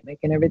the pandemic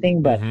and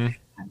everything, but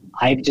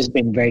I've just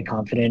been very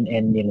confident,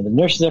 and the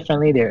nurses are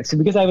friendly there. So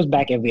because I was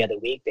back every other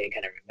week, they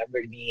kind of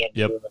remembered me and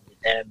remembered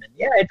them, and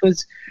yeah, it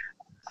was.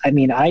 I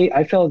mean,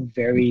 I felt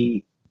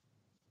very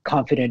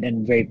confident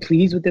and very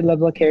pleased with the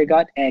level of care I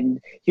got. And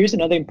here's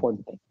another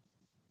important thing.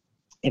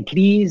 And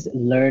please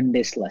learn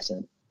this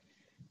lesson.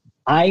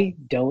 I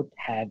don't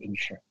have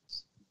insurance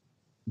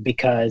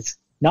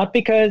not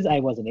because I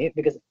wasn't it,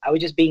 because I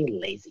was just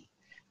being lazy.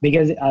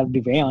 Because I'll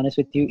be very honest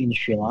with you, in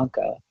Sri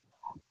Lanka,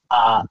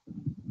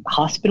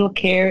 hospital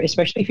care,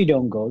 especially if you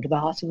don't go to the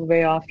hospital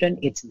very often,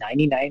 it's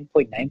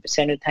 99.9%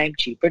 of the time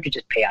cheaper to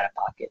just pay out of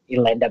pocket.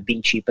 It'll end up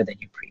being cheaper than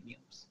your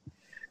premiums.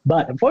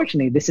 But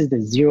unfortunately, this is the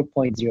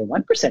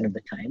 0.01% of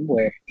the time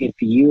where if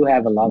you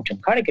have a long-term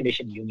chronic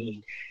condition, you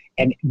need.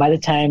 And by the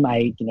time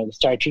I,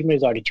 start treatment,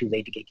 it's already too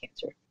late to get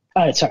cancer.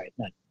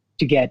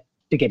 To get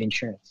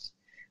insurance.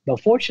 But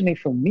fortunately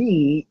for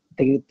me,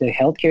 the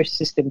healthcare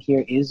system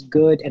here is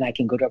good, and I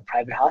can go to a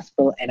private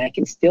hospital, and I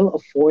can still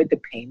afford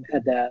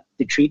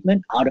the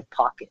treatment out of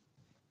pocket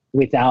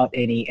without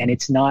any. And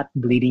it's not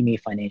bleeding me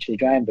financially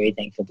dry. I'm very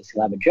thankful to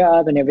still have a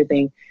job and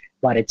everything,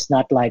 but it's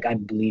not like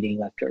I'm bleeding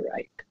left or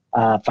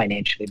right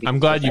financially. I'm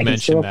glad you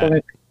mentioned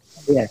that.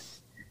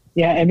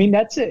 Yeah, I mean,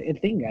 that's a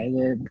thing,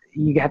 guys.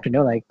 You have to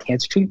know, like,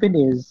 cancer treatment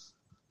is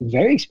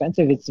very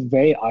expensive. It's a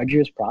very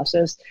arduous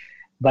process,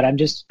 but I'm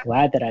just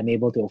glad that I'm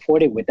able to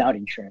afford it without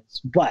insurance.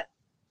 But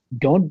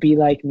don't be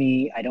like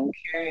me. I don't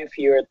care if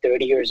you're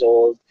 30 years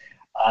old,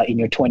 in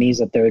your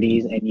 20s or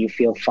 30s, and you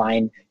feel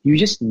fine. You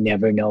just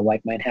never know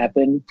what might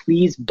happen.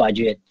 Please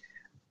budget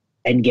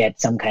and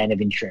get some kind of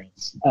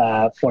insurance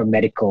for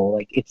medical.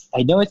 Like,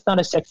 I know it's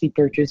not a sexy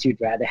purchase. You'd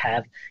rather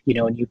have, a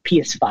new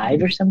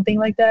PS5 or something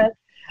like that.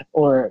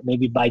 Or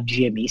maybe buy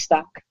GME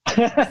stock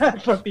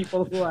for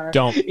people who are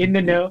in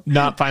the know.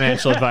 Not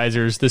financial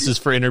advisors. This is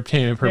for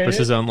entertainment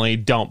purposes only.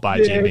 Don't buy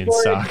GME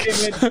stock.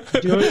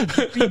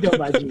 Please don't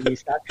buy GME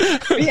stock.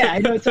 But yeah, I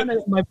know it's not.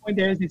 My point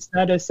there is it's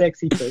not a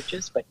sexy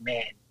purchase, but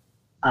man,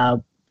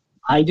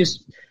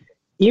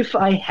 if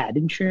I had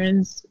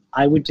insurance,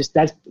 I would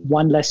that's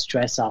one less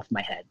stress off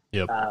my head.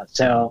 Yep.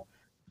 So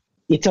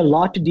it's a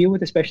lot to deal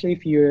with, especially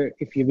if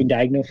you've been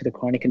diagnosed with a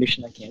chronic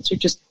condition like cancer.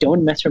 Just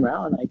don't mess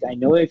around. Like, I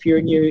know if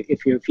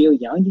you feel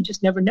young, you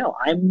just never know.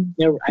 I'm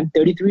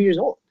 33 years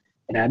old,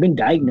 and I've been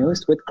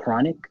diagnosed with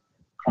chronic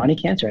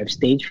chronic cancer. I have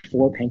stage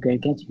 4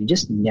 pancreatic cancer. You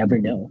just never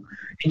know.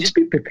 And just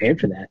be prepared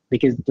for that,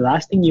 because the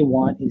last thing you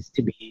want is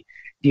to be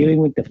dealing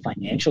with the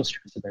financial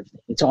stress of everything.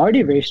 It's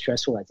already very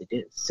stressful as it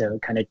is. So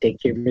kind of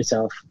take care of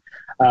yourself.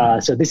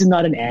 So this is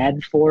not an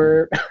ad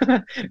for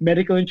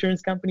medical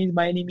insurance companies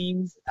by any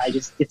means.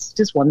 It's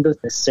just one of those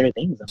necessary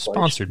things.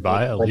 Sponsored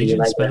by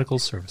Allegiance Medical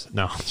Services.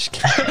 No, I'm just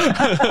kidding.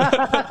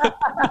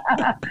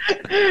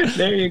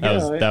 There you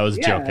go. That was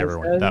a joke,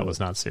 everyone. That was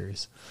not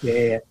serious.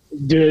 Yeah.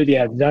 Dude,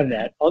 yeah, I've done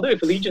that. Although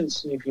if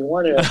Allegiance, if you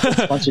want to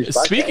sponsor your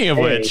Speaking of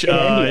which,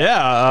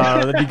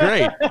 that'd be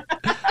great.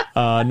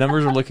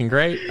 Numbers are looking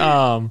great.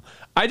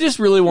 I just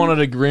really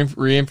wanted to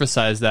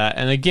reemphasize that.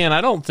 And again, I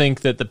don't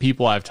think that the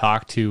people I've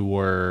talked to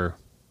were,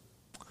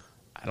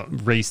 not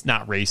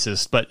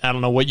racist, but I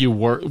don't know what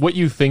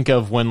you think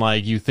of when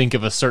like you think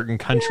of a certain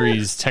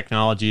country's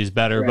technology is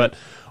better. Right. But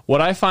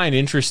what I find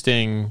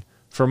interesting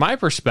from my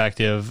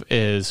perspective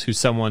is who's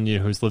someone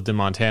who's lived in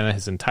Montana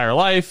his entire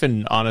life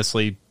and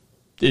honestly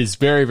is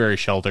very, very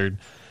sheltered.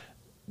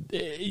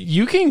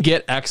 You can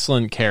get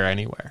excellent care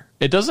anywhere.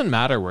 It doesn't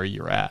matter where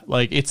you're at.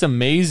 Like, it's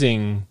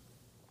amazing.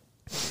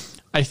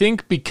 I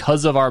think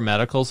because of our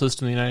medical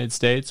system in the United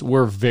States,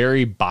 we're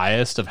very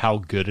biased of how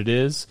good it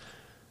is.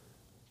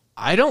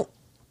 I don't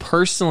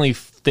personally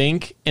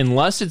think,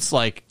 unless it's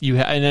like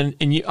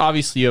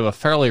obviously you have a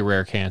fairly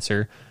rare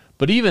cancer,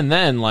 but even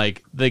then,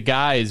 like, the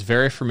guy is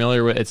very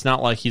familiar with, it's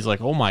not like he's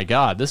like, oh my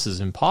God, this is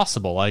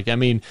impossible. Like, I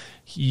mean,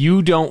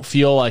 you don't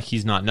feel like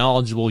he's not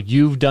knowledgeable.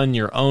 You've done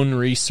your own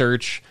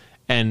research,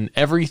 and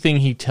everything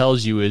he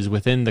tells you is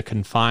within the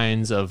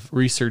confines of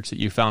research that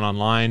you found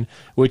online,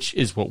 which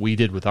is what we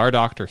did with our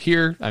doctor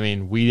here. I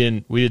mean, we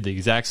did the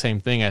exact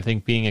same thing. I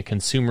think being a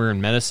consumer in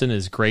medicine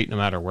is great no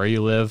matter where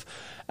you live.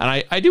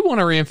 And I do want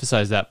to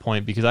reemphasize that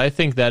point, because I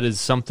think that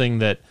is something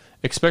that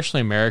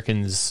especially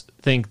Americans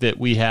think, that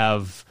we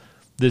have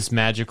this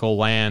magical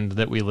land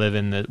that we live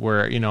in, that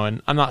where,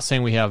 and I'm not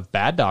saying we have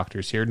bad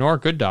doctors here, nor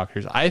good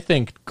doctors. I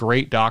think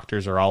great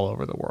doctors are all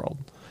over the world.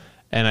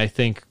 And I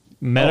think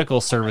medical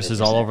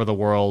services all over the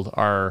world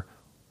are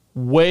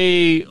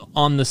way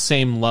on the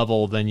same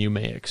level than you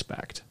may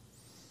expect.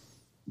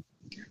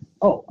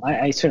 Oh,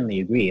 I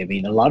certainly agree. I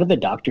mean, a lot of the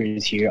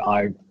doctors here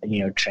are,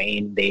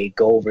 trained, they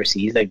go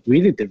overseas. Like,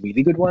 really, the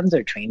really good ones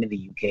are trained in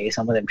the UK.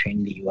 Some of them trained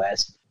in the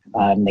US.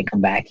 They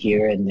come back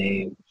here and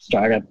they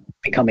start up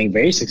becoming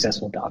very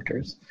successful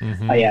doctors.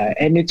 Mm-hmm. Yeah,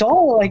 and it's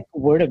all like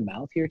word of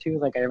mouth here too.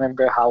 Like, I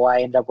remember how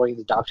I ended up working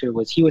with the doctor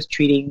was he was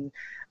treating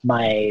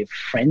my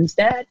friend's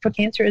dad for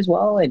cancer as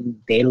well,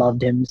 and they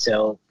loved him,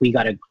 so we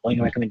got a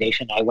glowing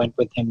recommendation. I went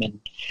with him, and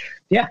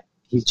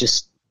he's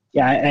just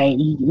I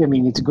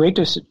mean, it's great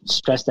to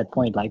stress that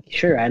point. Like,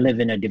 sure, I live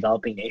in a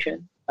developing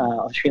nation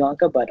of Sri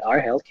Lanka, but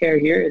our healthcare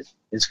here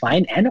is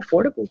fine and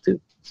affordable too.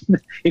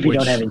 If you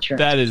don't have insurance.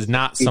 That is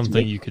not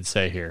something you could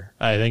say here.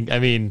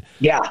 You're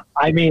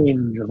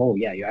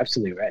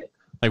absolutely right.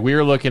 Like, we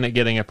were looking at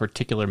getting a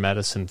particular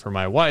medicine for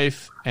my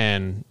wife,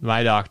 and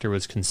my doctor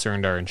was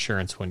concerned our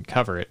insurance wouldn't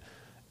cover it.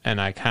 And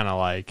I kind of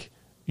like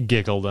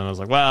giggled, and I was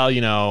like, well,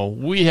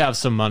 we have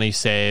some money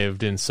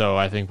saved, and so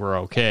I think we're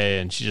okay.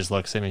 And she just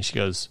looks at me and she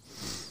goes,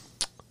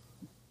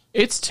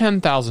 it's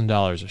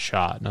 $10,000 a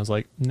shot. And I was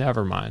like,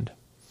 never mind.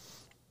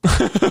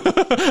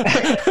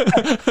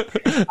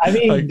 I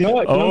mean,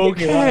 don't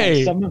get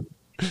me wrong.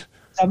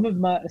 Some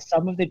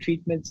of the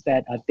treatments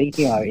that I'm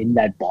thinking are in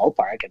that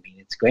ballpark. I mean,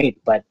 it's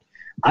great, but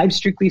I'm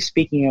strictly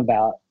speaking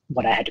about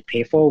what I had to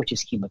pay for, which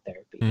is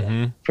chemotherapy.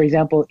 Mm-hmm. For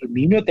example,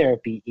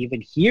 immunotherapy even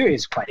here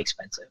is quite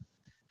expensive.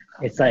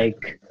 It's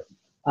like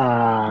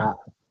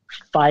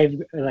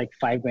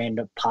 $5,000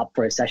 a pop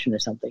for a session or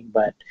something.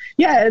 But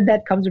yeah,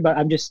 that comes about.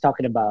 I'm just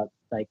talking about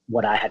like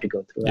what I had to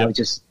go through. Yep. I was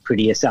just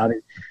pretty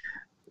astounded.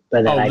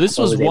 This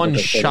was one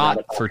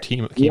shot for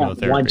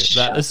chemotherapy.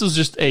 This was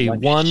just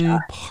one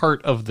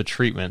part of the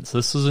treatment. So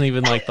this wasn't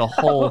even like the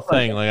whole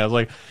thing. Like, I was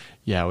like,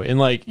 yeah. And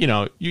like,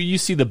 you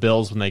see the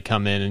bills when they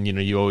come in, and,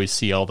 you always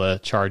see all the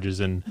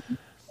charges, and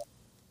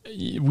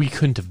we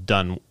couldn't have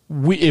done,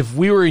 if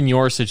we were in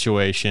your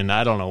situation,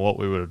 I don't know what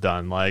we would have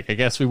done. Like, I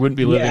guess we wouldn't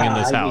be living in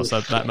this house.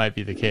 That might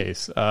be the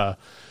case. So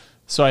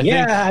I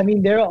think, I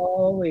mean, there's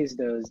always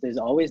those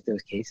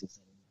cases.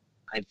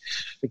 I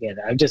forget.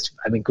 I'm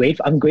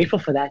grateful. I'm grateful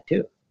for that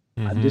too.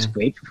 Mm-hmm. I'm just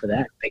grateful for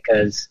that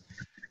because,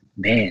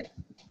 man,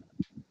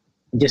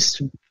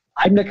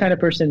 I'm the kind of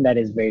person that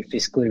is very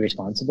fiscally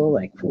responsible.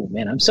 Like, oh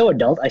man, I'm so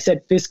adult. I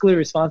said fiscally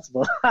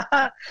responsible.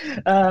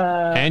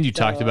 And you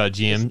talked about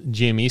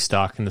GME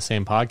stock in the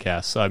same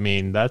podcast. So I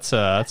mean, that's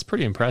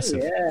pretty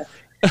impressive. Yeah.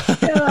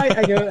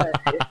 I know.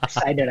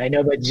 Side note, I know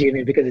about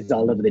GME because it's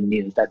all over the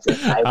news. That's it.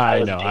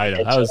 I know.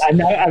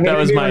 That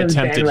was my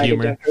attempt at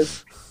humor.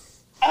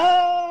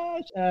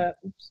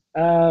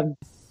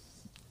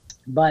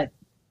 But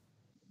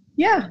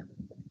yeah,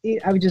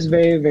 I was just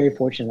very, very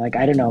fortunate. Like,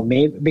 I don't know,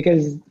 maybe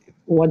because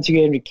once you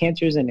get into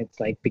cancers and it's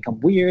like become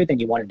weird and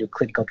you want to do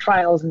clinical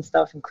trials and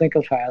stuff, and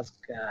clinical trials,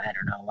 I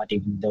don't know what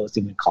even those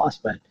even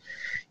cost, but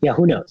yeah,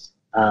 who knows?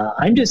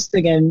 I'm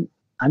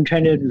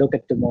trying to look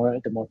at the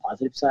more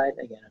positive side.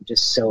 Again, I'm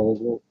just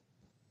so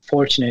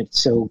fortunate,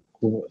 so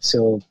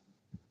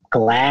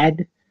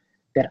glad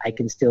that I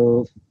can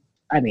still.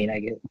 I mean,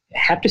 I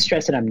have to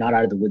stress that I'm not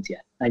out of the woods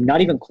yet. I'm not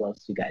even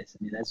close, you guys.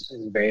 I mean, that's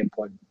just very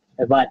important.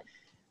 But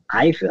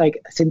I feel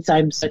like since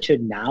I'm such a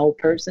now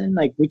person,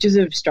 like which is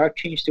a stark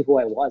change to who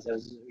I was. I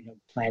was,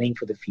 planning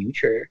for the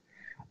future,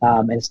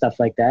 and stuff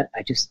like that.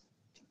 I just,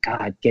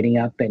 God, getting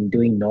up and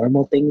doing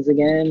normal things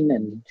again,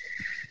 and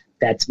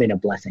that's been a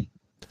blessing.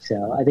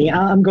 So I think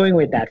I'm going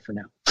with that for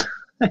now.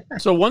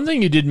 So one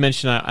thing you did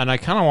mention, and I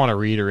kind of want to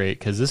reiterate,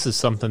 because this is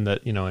something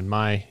that, in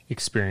my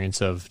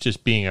experience of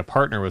just being a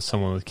partner with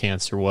someone with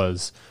cancer,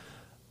 was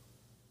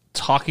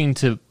talking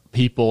to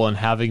people and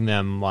having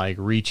them like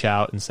reach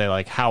out and say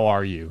like, how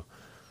are you?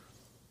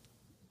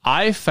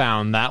 I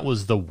found that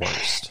was the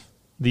worst,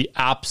 the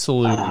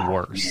absolute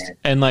worst. Man.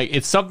 And like,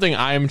 it's something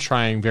I'm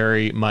trying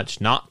very much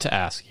not to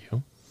ask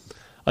you.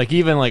 Like,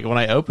 even like when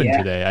I opened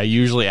today, I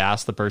usually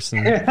ask the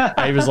person,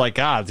 I was like,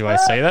 God, do I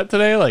say that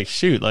today? Like,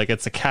 shoot, like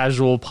it's a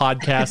casual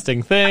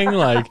podcasting thing.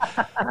 Like,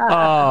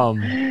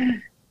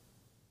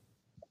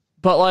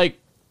 but like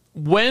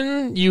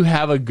when you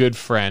have a good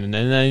friend,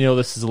 and I know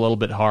this is a little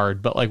bit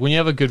hard, but like when you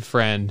have a good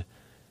friend,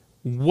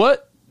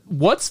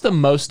 what's the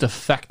most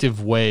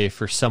effective way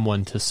for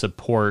someone to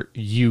support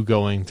you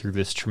going through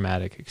this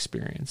traumatic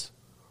experience?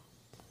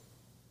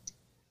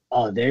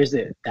 Oh,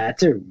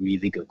 that's a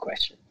really good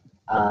question.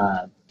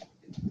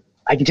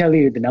 I can tell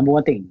you the number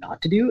one thing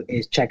not to do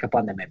is check up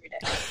on them every day.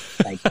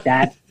 Like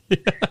that,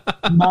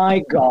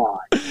 my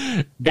God.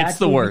 That's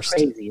the worst.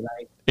 Crazy.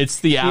 Like, it's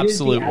the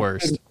absolute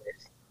worst.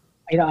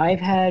 I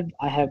have,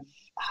 I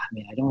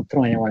mean, I don't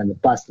throw anyone on the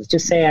bus. Let's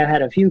just say I've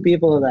had a few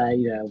people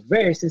that,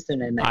 very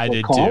persistent and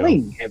like,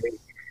 calling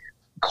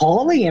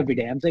every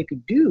day. I'm like,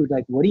 dude,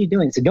 like, what are you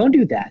doing? So don't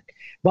do that.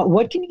 But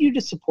what can you do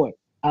to support?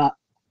 I'm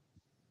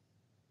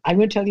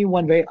going to tell you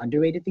one very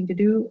underrated thing to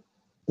do.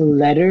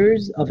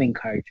 Letters of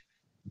encouragement.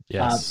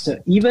 Yes. So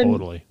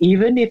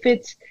even if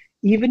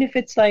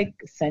it's like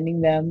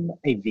sending them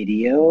a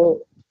video,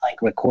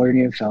 like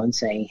recording your phone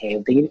saying,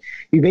 hey,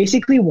 you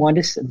basically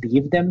want to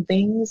leave them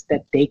things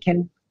that they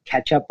can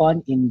catch up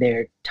on in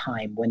their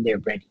time when they're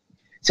ready.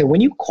 So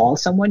when you call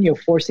someone, you're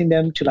forcing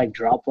them to like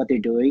drop what they're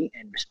doing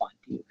and respond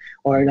to you.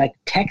 Or like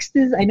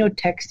I know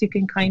text you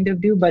can kind of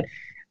do, but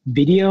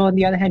video, on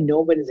the other hand,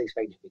 nobody's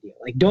expecting video.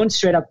 Like, don't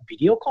straight up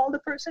video call the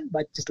person,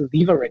 but just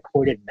leave a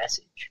recorded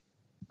message.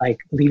 Like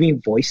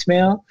leaving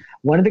voicemail.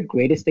 One of the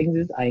greatest things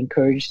is I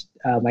encouraged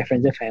my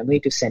friends and family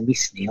to send me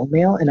snail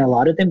mail, and a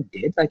lot of them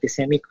did. Like they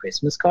sent me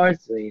Christmas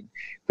cards,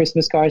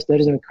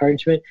 letters of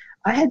encouragement.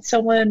 I had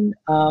someone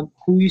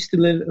who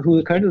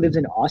currently lives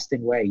in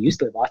Austin, where I used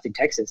to live, Austin,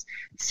 Texas,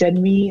 send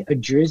me a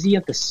jersey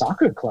of the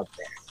soccer club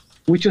there,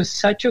 which was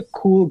such a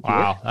cool gift.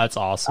 Wow, that's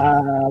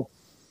awesome.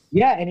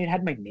 Yeah, and it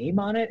had my name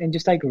on it, and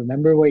just like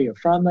remember where you're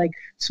from. Like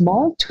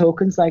small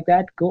tokens like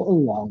that go a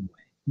long way.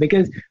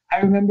 Because I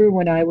remember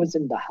when I was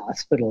in the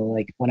hospital,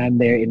 like when I'm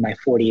there in my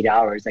 48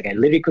 hours, like I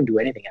literally couldn't do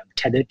anything. I'm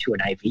tethered to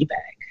an IV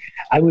bag.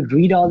 I would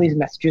read all these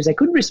messages. I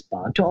couldn't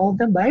respond to all of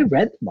them, but I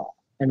read them all.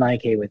 And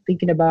like, hey, we're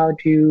thinking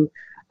about you.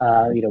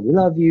 We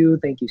love you.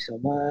 Thank you so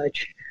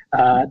much.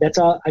 That's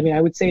all. I mean,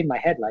 I would say in my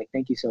head, like,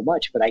 thank you so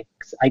much. But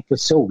I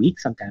was so weak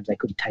sometimes I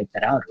couldn't type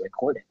that out or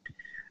record it.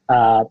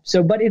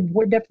 But it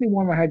would definitely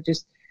warm my heart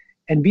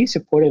and be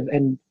supportive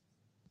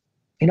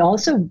and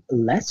also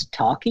less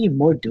talking,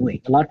 more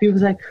doing. A lot of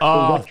people's like,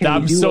 well,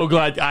 I'm so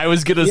glad. I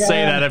was going to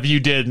say that if you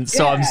didn't.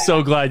 So I'm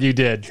so glad you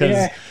did.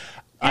 Because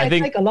I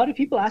think like a lot of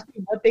people ask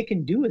me what they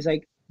can do. Is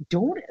like,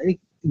 the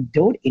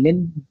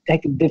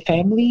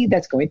family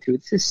that's going through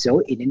this is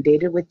so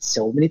inundated with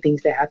so many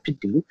things they have to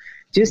do.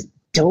 Just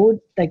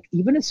don't, like,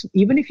 even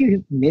if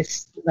you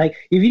miss, like,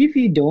 even if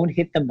you don't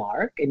hit the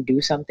mark and do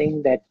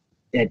something that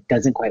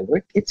doesn't quite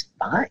work, it's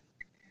fine.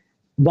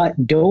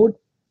 But don't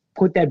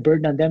put that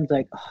burden on them. It's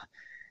like, oh.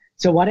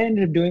 So what I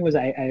ended up doing was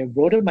I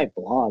wrote on my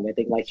blog, I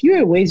think, like, here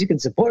are ways you can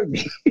support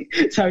me.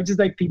 So I was just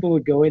like, people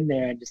would go in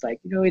there and just like,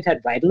 it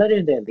had write a letter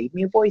in there, leave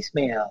me a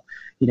voicemail.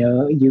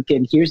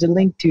 Here's a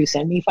link to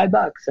send me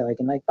 $5 so I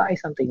can like buy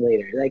something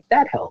later. Like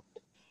that helped.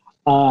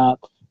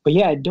 But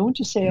yeah, don't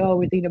just say, oh,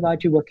 we're thinking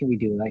about you. What can we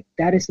do? Like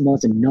that is the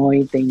most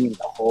annoying thing in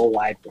the whole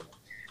wide world.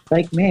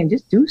 Like, man,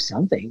 just do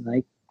something.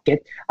 Like,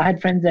 I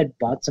had friends that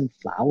bought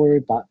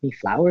me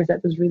flowers.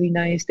 That was really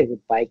nice. They would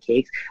buy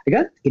cakes. I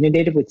got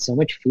inundated with so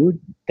much food.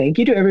 Thank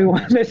you to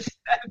everyone that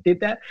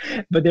did that.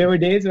 But there were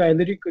days where I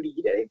literally couldn't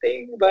eat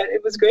anything, but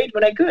it was great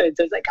when I could.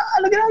 So it's like,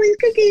 look at all these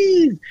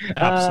cookies.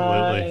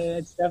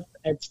 Absolutely.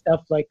 And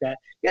stuff like that.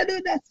 Yeah,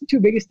 that's the two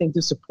biggest things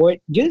to support.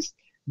 Just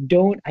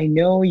don't, I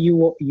know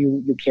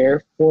you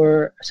care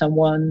for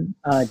someone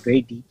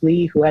very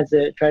deeply who has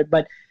a tribe,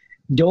 but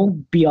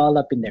don't be all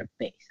up in their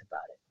face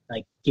about it.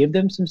 Like, give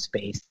them some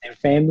space. Their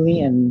family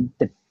and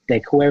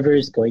whoever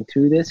is going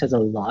through this has a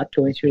lot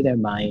going through their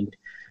mind.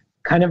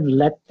 Kind of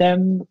let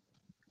them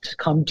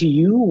come to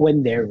you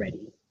when they're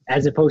ready,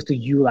 as opposed to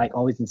you like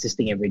always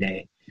insisting every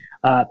day.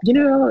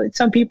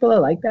 Some people are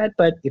like that,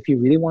 but if you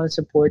really want to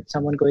support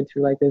someone going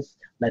through like this,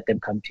 let them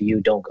come to you.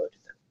 Don't go to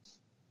them.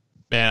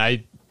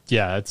 Man,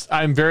 Yeah,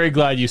 I'm very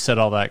glad you said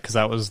all that,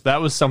 because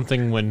that was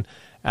something when,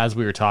 as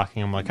we were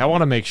talking, I'm like, I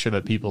want to make sure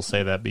that people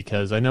say that,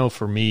 because I know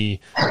for me,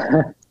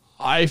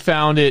 I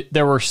found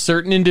there were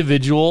certain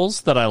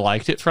individuals that I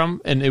liked it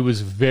from, and it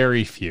was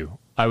very few.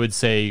 I would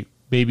say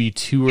maybe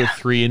 2 or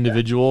 3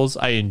 individuals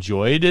I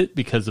enjoyed it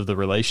because of the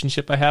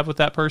relationship I have with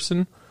that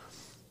person.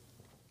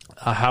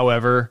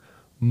 However,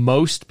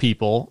 most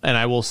people, and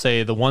I will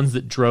say the ones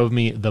that drove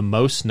me the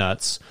most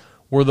nuts,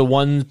 were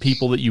the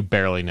people that you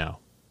barely know.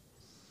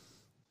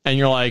 And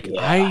you're like,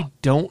 I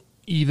don't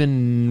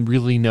even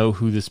really know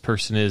who this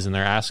person is, and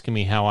they're asking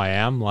me how I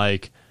am.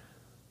 Like,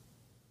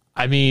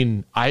 I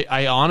mean,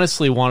 I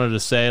honestly wanted to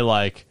say,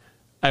 like,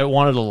 I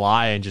wanted to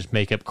lie and just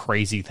make up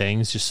crazy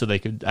things just so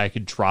I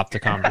could drop the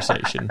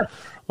conversation.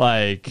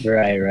 Like,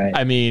 right.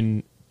 I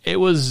mean, it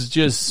was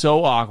just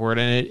so awkward,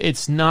 and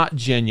it's not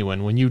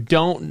genuine. When you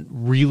don't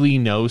really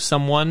know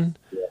someone,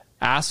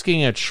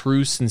 asking a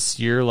true,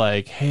 sincere,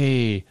 like,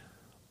 hey,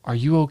 are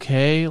you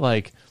okay?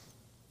 Like,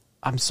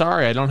 I'm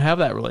sorry, I don't have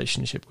that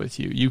relationship with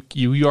you.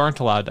 You aren't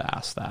allowed to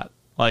ask that.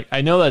 Like, I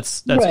know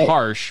that's right.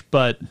 Harsh,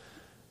 but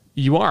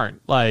you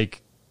aren't.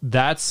 Like,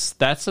 that's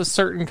a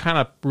certain kind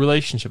of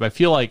relationship. I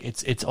feel like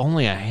it's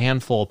only a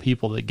handful of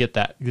people that get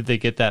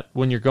that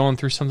when you're going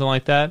through something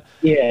like that.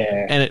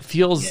 Yeah. And it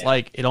feels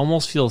like, it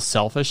almost feels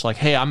selfish. Like,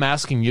 hey, I'm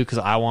asking you because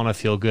I want to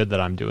feel good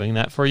that I'm doing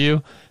that for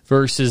you.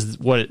 Versus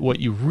what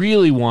you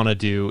really want to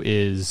do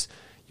is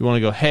you want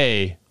to go,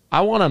 hey,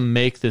 I want to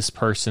make this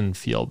person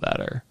feel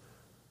better.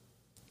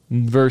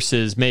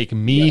 Versus make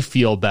me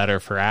feel better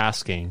for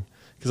asking.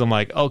 Because I'm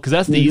like, oh, because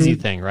that's the easy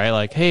thing, right?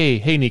 Like,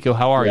 hey, Nico,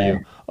 how are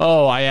you?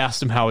 Oh, I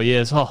asked him how he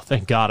is. Oh,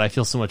 thank God, I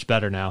feel so much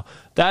better now.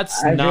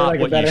 That's not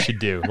what you should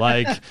do.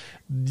 Like,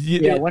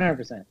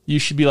 100%. You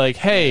should be like,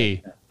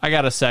 hey, I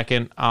got a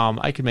second.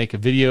 I can make a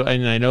video,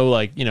 and I know,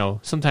 like,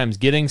 sometimes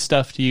getting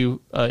stuff to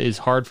you is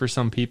hard for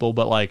some people,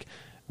 but like,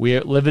 we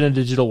live in a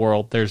digital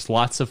world. There's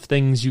lots of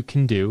things you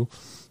can do.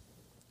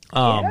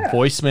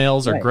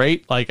 Voicemails are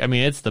great. Like, I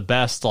mean, it's the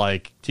best,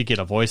 like, to get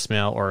a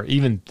voicemail, or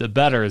even the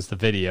better is the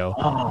video.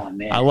 Oh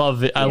man, I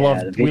love it.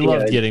 We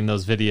love getting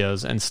those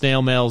videos, and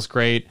snail mail is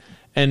great.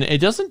 And it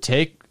doesn't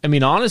take, I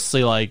mean,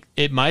 honestly, like,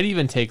 it might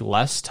even take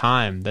less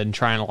time than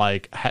trying to,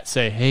 like,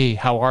 say, hey,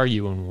 how are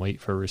you? And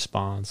wait for a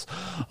response.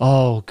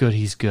 Oh, good.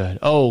 He's good.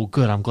 Oh,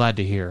 good. I'm glad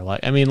to hear. Like,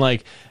 I mean,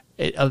 like,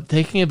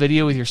 taking a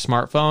video with your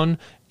smartphone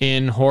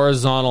in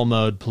horizontal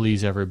mode,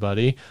 please,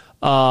 everybody.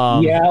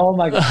 Oh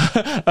my God.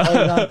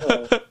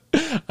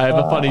 I have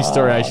a funny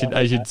story. I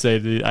should say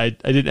that I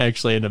didn't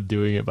actually end up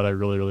doing it, but I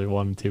really, really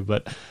wanted to.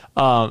 But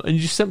and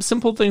just some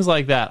simple things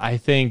like that, I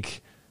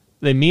think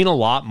they mean a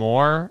lot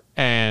more,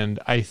 and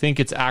I think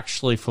it's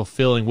actually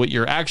fulfilling what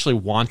you're actually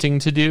wanting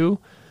to do,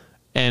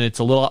 and it's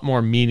a lot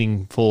more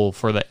meaningful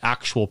for the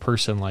actual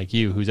person like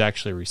you who's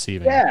actually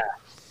receiving. Yeah.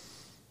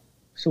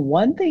 So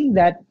one thing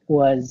that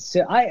was,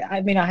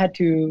 I mean, I had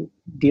to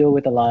deal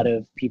with a lot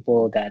of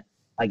people that,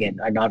 again,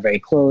 are not very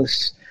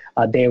close.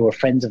 They were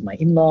friends of my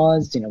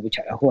in-laws,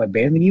 who I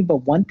barely knew. But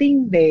one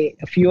thing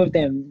a few of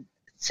them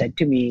said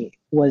to me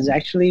was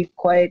actually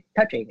quite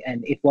touching.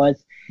 And it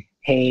was,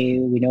 hey,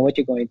 we know what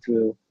you're going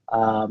through.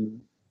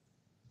 And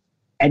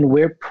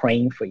we're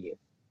praying for you.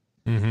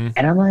 Mm-hmm.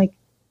 And I'm like,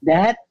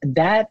 that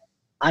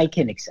I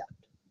can accept.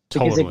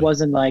 Because It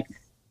wasn't like,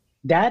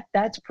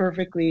 that's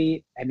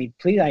perfectly, I mean,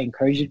 please, I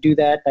encourage you to do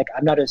that. Like,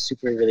 I'm not a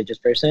super religious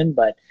person,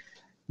 but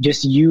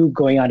just you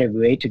going out of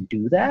your way to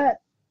do that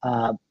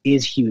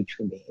is huge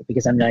for me,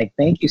 because I'm like,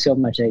 thank you so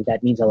much. Like,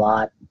 that means a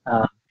lot.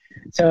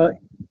 So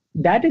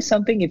that is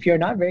something, if you're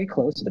not very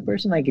close to the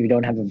person, like if you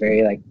don't have a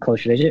very like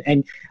close relationship,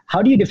 and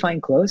how do you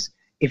define close?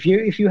 If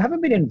you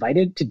haven't been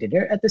invited to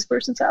dinner at this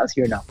person's house,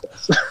 you're not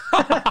close.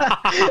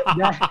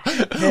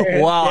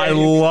 Wow, I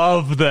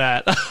love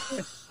that.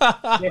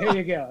 There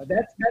you go.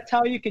 That's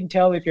how you can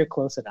tell if you're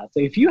close enough. So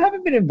if you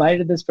haven't been invited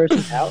to this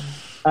person's house,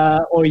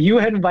 or you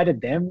had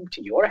invited them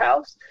to your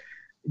house,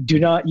 you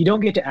don't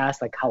get to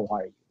ask like, how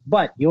are you?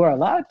 But you are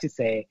allowed to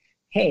say,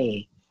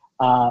 hey,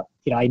 I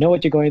know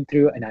what you're going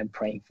through, and I'm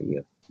praying for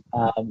you,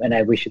 and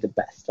I wish you the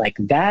best. Like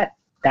that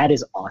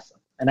is awesome.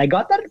 And I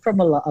got that from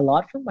a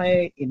lot from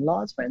my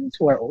in-laws friends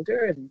who are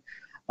older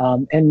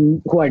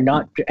and who are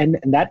not, and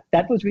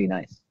that was really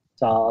nice.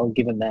 So I'll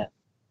give them that.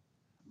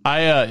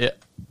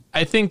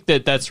 I think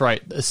that's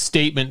right. A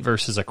statement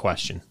versus a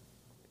question,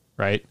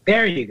 right?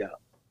 There you go.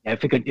 Yeah,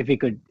 if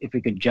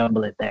we could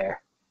jumble it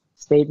there,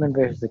 statement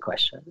versus a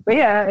question. But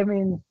yeah, I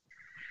mean,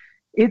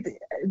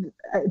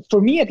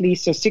 for me at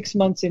least. So 6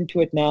 months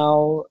into it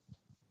now,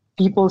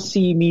 people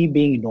see me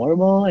being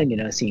normal,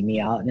 and see me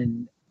out,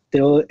 and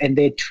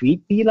they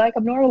treat me like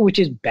I'm normal, which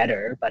is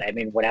better. But I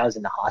mean, when I was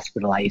in the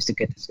hospital, I used to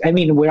get this. I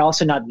mean, we're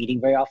also not meeting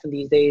very often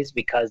these days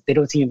because they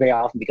don't see me very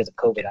often because of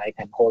COVID.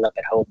 I'm holed up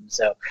at home.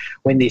 So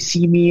when they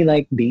see me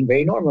like being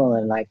very normal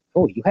and like,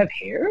 oh, you have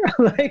hair?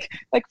 like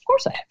of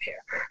course I have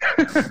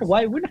hair.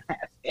 Why wouldn't I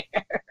have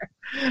hair?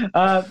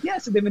 Yeah,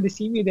 so then when they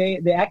see me,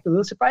 they act a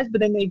little surprised,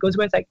 but then it goes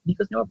away. It's like,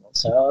 Nico's normal.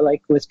 So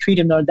like, let's treat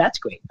him normal. That's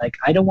great. Like,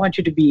 I don't want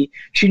you to be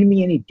treating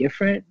me any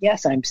different.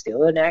 Yes, I'm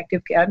still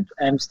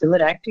I'm still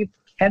an active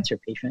cancer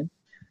patient,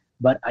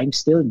 but I'm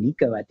still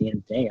Nico at the end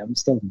of the day. I'm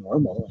still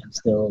normal. I'm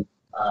still,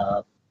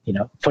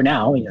 for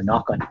now,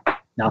 knock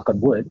on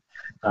wood,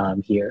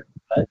 here.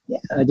 But yeah,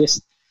 I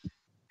think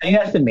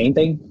that's the main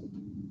thing.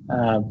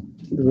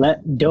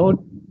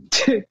 Don't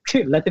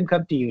let them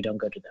come to you. Don't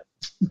go to them,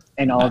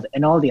 and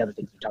all the other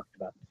things we talked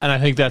about. And I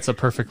think that's a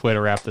perfect way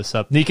to wrap this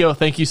up. Nico,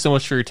 thank you so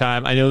much for your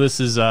time. I know this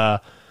is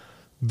a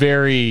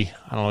very,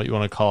 I don't know what you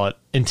want to call it,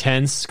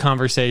 intense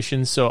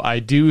conversation. So I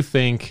do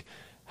think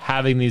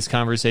having these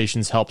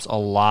conversations helps a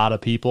lot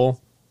of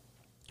people,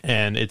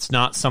 and it's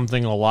not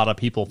something a lot of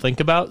people think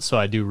about. So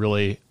I do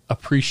really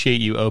appreciate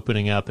you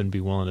opening up and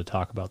be willing to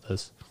talk about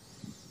this.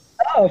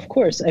 Oh, of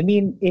course. I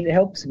mean, it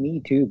helps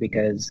me too,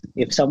 because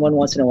if someone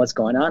wants to know what's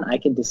going on, I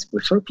can just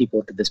refer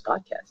people to this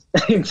podcast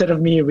instead of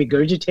me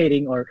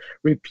regurgitating or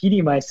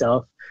repeating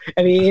myself.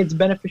 I mean, it's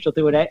beneficial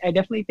to it. I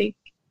definitely think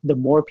the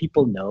more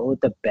people know,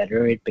 the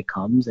better it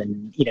becomes.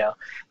 And,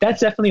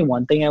 that's definitely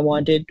one thing I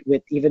wanted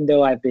with, even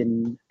though I've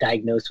been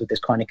diagnosed with this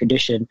chronic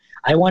condition,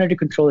 I wanted to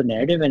control the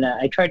narrative, and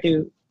I try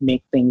to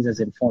make things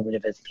as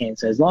informative as I can.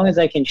 So as long as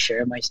I can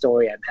share my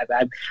story, I'm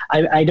happy.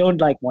 I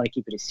don't want to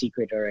keep it a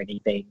secret or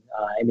anything.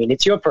 I mean,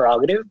 it's your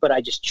prerogative, but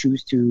I just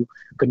choose to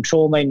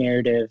control my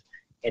narrative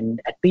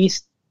and at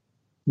least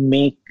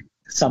make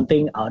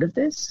something out of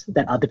this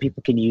that other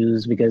people can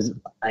use, because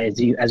as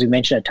we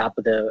mentioned at the top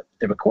of the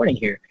recording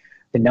here,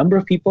 the number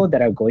of people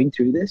that are going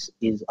through this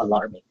is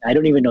alarming. I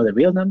don't even know the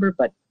real number,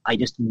 but I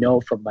just know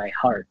from my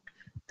heart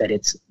that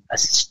it's a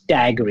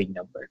staggering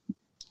number.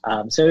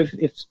 So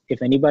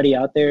if anybody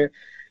out there,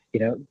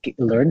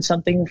 learn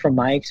something from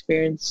my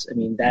experience, I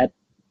mean,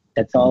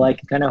 that's all I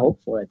can kind of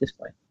hope for at this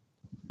point.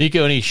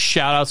 Nico, any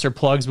shout outs or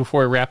plugs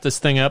before we wrap this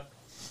thing up?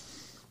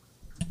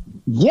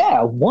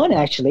 Yeah, one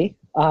actually.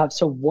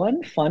 So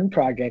one fun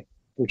project,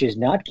 which is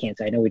not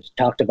cancer. I know we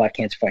talked about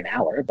cancer for an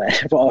hour,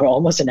 or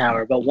almost an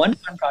hour, but one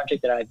fun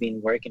project that I've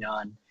been working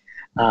on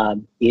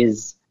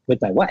is with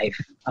my wife.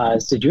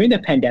 So during the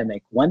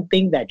pandemic, one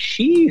thing that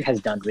she has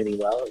done really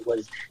well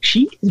was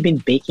she has been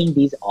baking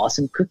these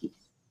awesome cookies.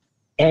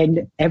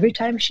 And every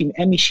time she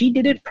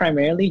did it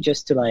primarily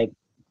just to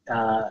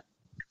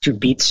to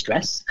beat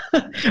stress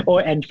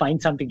and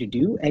find something to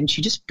do. And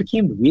she just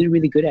became really,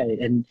 really good at it.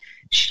 And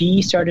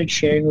she started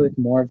sharing with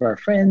more of our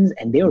friends,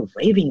 and they were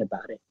raving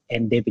about it.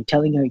 And they've been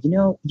telling her,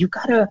 you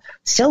gotta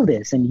sell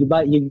this, and you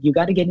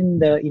gotta get in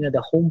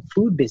the home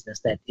food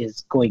business that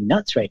is going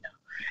nuts right now.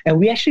 And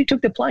we actually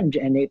took the plunge,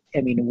 and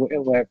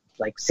we're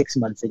like 6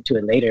 months into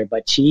it later,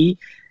 but she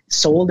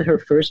sold her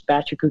first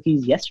batch of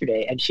cookies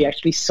yesterday, and she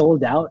actually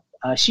sold out.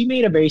 She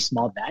made a very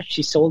small batch.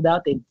 She sold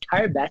out the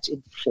entire batch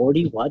in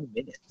 41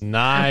 minutes.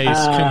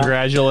 Nice.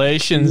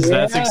 Congratulations. Yeah,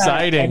 that's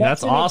exciting.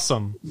 That's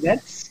awesome.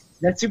 That's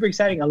super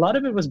exciting. A lot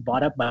of it was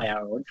bought up by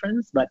our own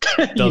friends, but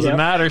doesn't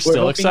matter.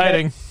 Still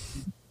exciting.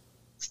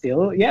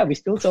 We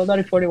still sold out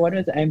in 41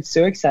 minutes. I'm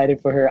so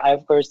excited for her. I,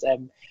 of course,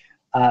 am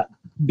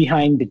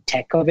behind the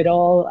tech of it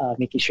all,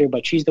 making sure,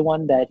 but she's the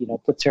one that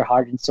puts her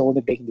heart and soul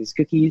into baking these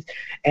cookies.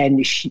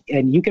 And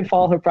you can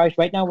follow her project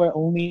right now. We're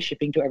only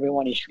shipping to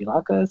everyone in Sri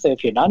Lanka, so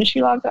if you're not in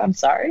Sri Lanka, I'm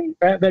sorry,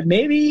 right? But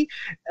maybe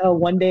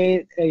one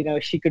day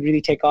she could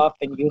really take off,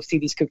 and you'll see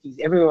these cookies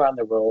everywhere around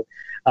the world.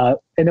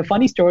 And the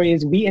funny story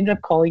is, we ended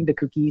up calling the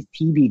cookies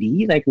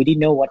TBD. Like, we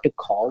didn't know what to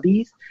call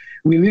these.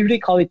 We literally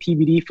call it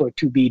TBD for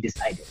to be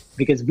decided,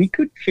 because we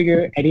could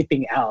figure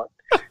anything out.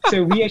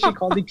 So we actually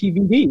called it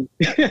TBD.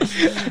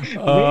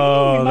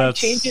 we might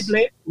change it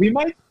later.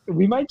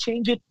 We might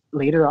change it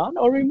later on,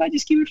 or we might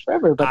just keep it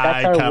forever. But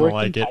that's our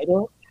working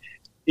title.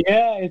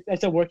 Yeah,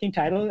 that's a working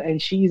title,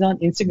 and she's on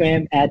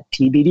Instagram at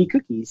TBD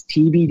Cookies,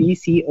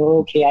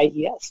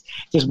 TBDCOOKIES.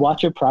 Just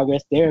watch her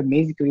progress. They're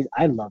amazing cookies.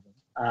 I love them.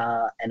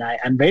 And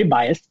I'm very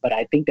biased, but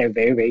I think they're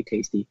very, very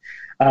tasty.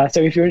 So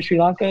if you're in Sri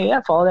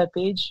Lanka, follow that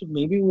page.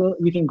 Maybe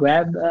you can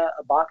grab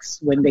a box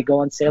when they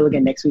go on sale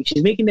again next week.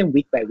 She's making them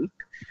week by week,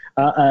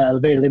 a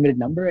very limited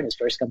number, and it's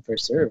first come,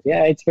 first serve.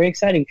 Yeah, it's very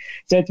exciting.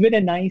 So it's been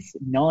a nice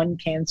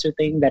non-cancer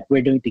thing that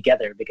we're doing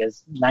together,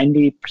 because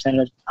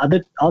 90% of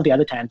all the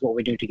other times what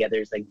we're doing together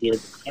is like dealing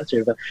with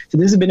cancer. So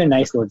this has been a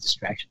nice little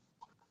distraction.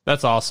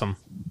 That's awesome.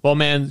 Well,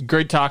 man,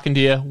 great talking to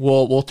you.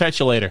 We'll catch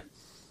you later.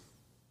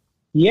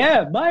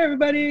 Yeah, bye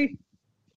everybody.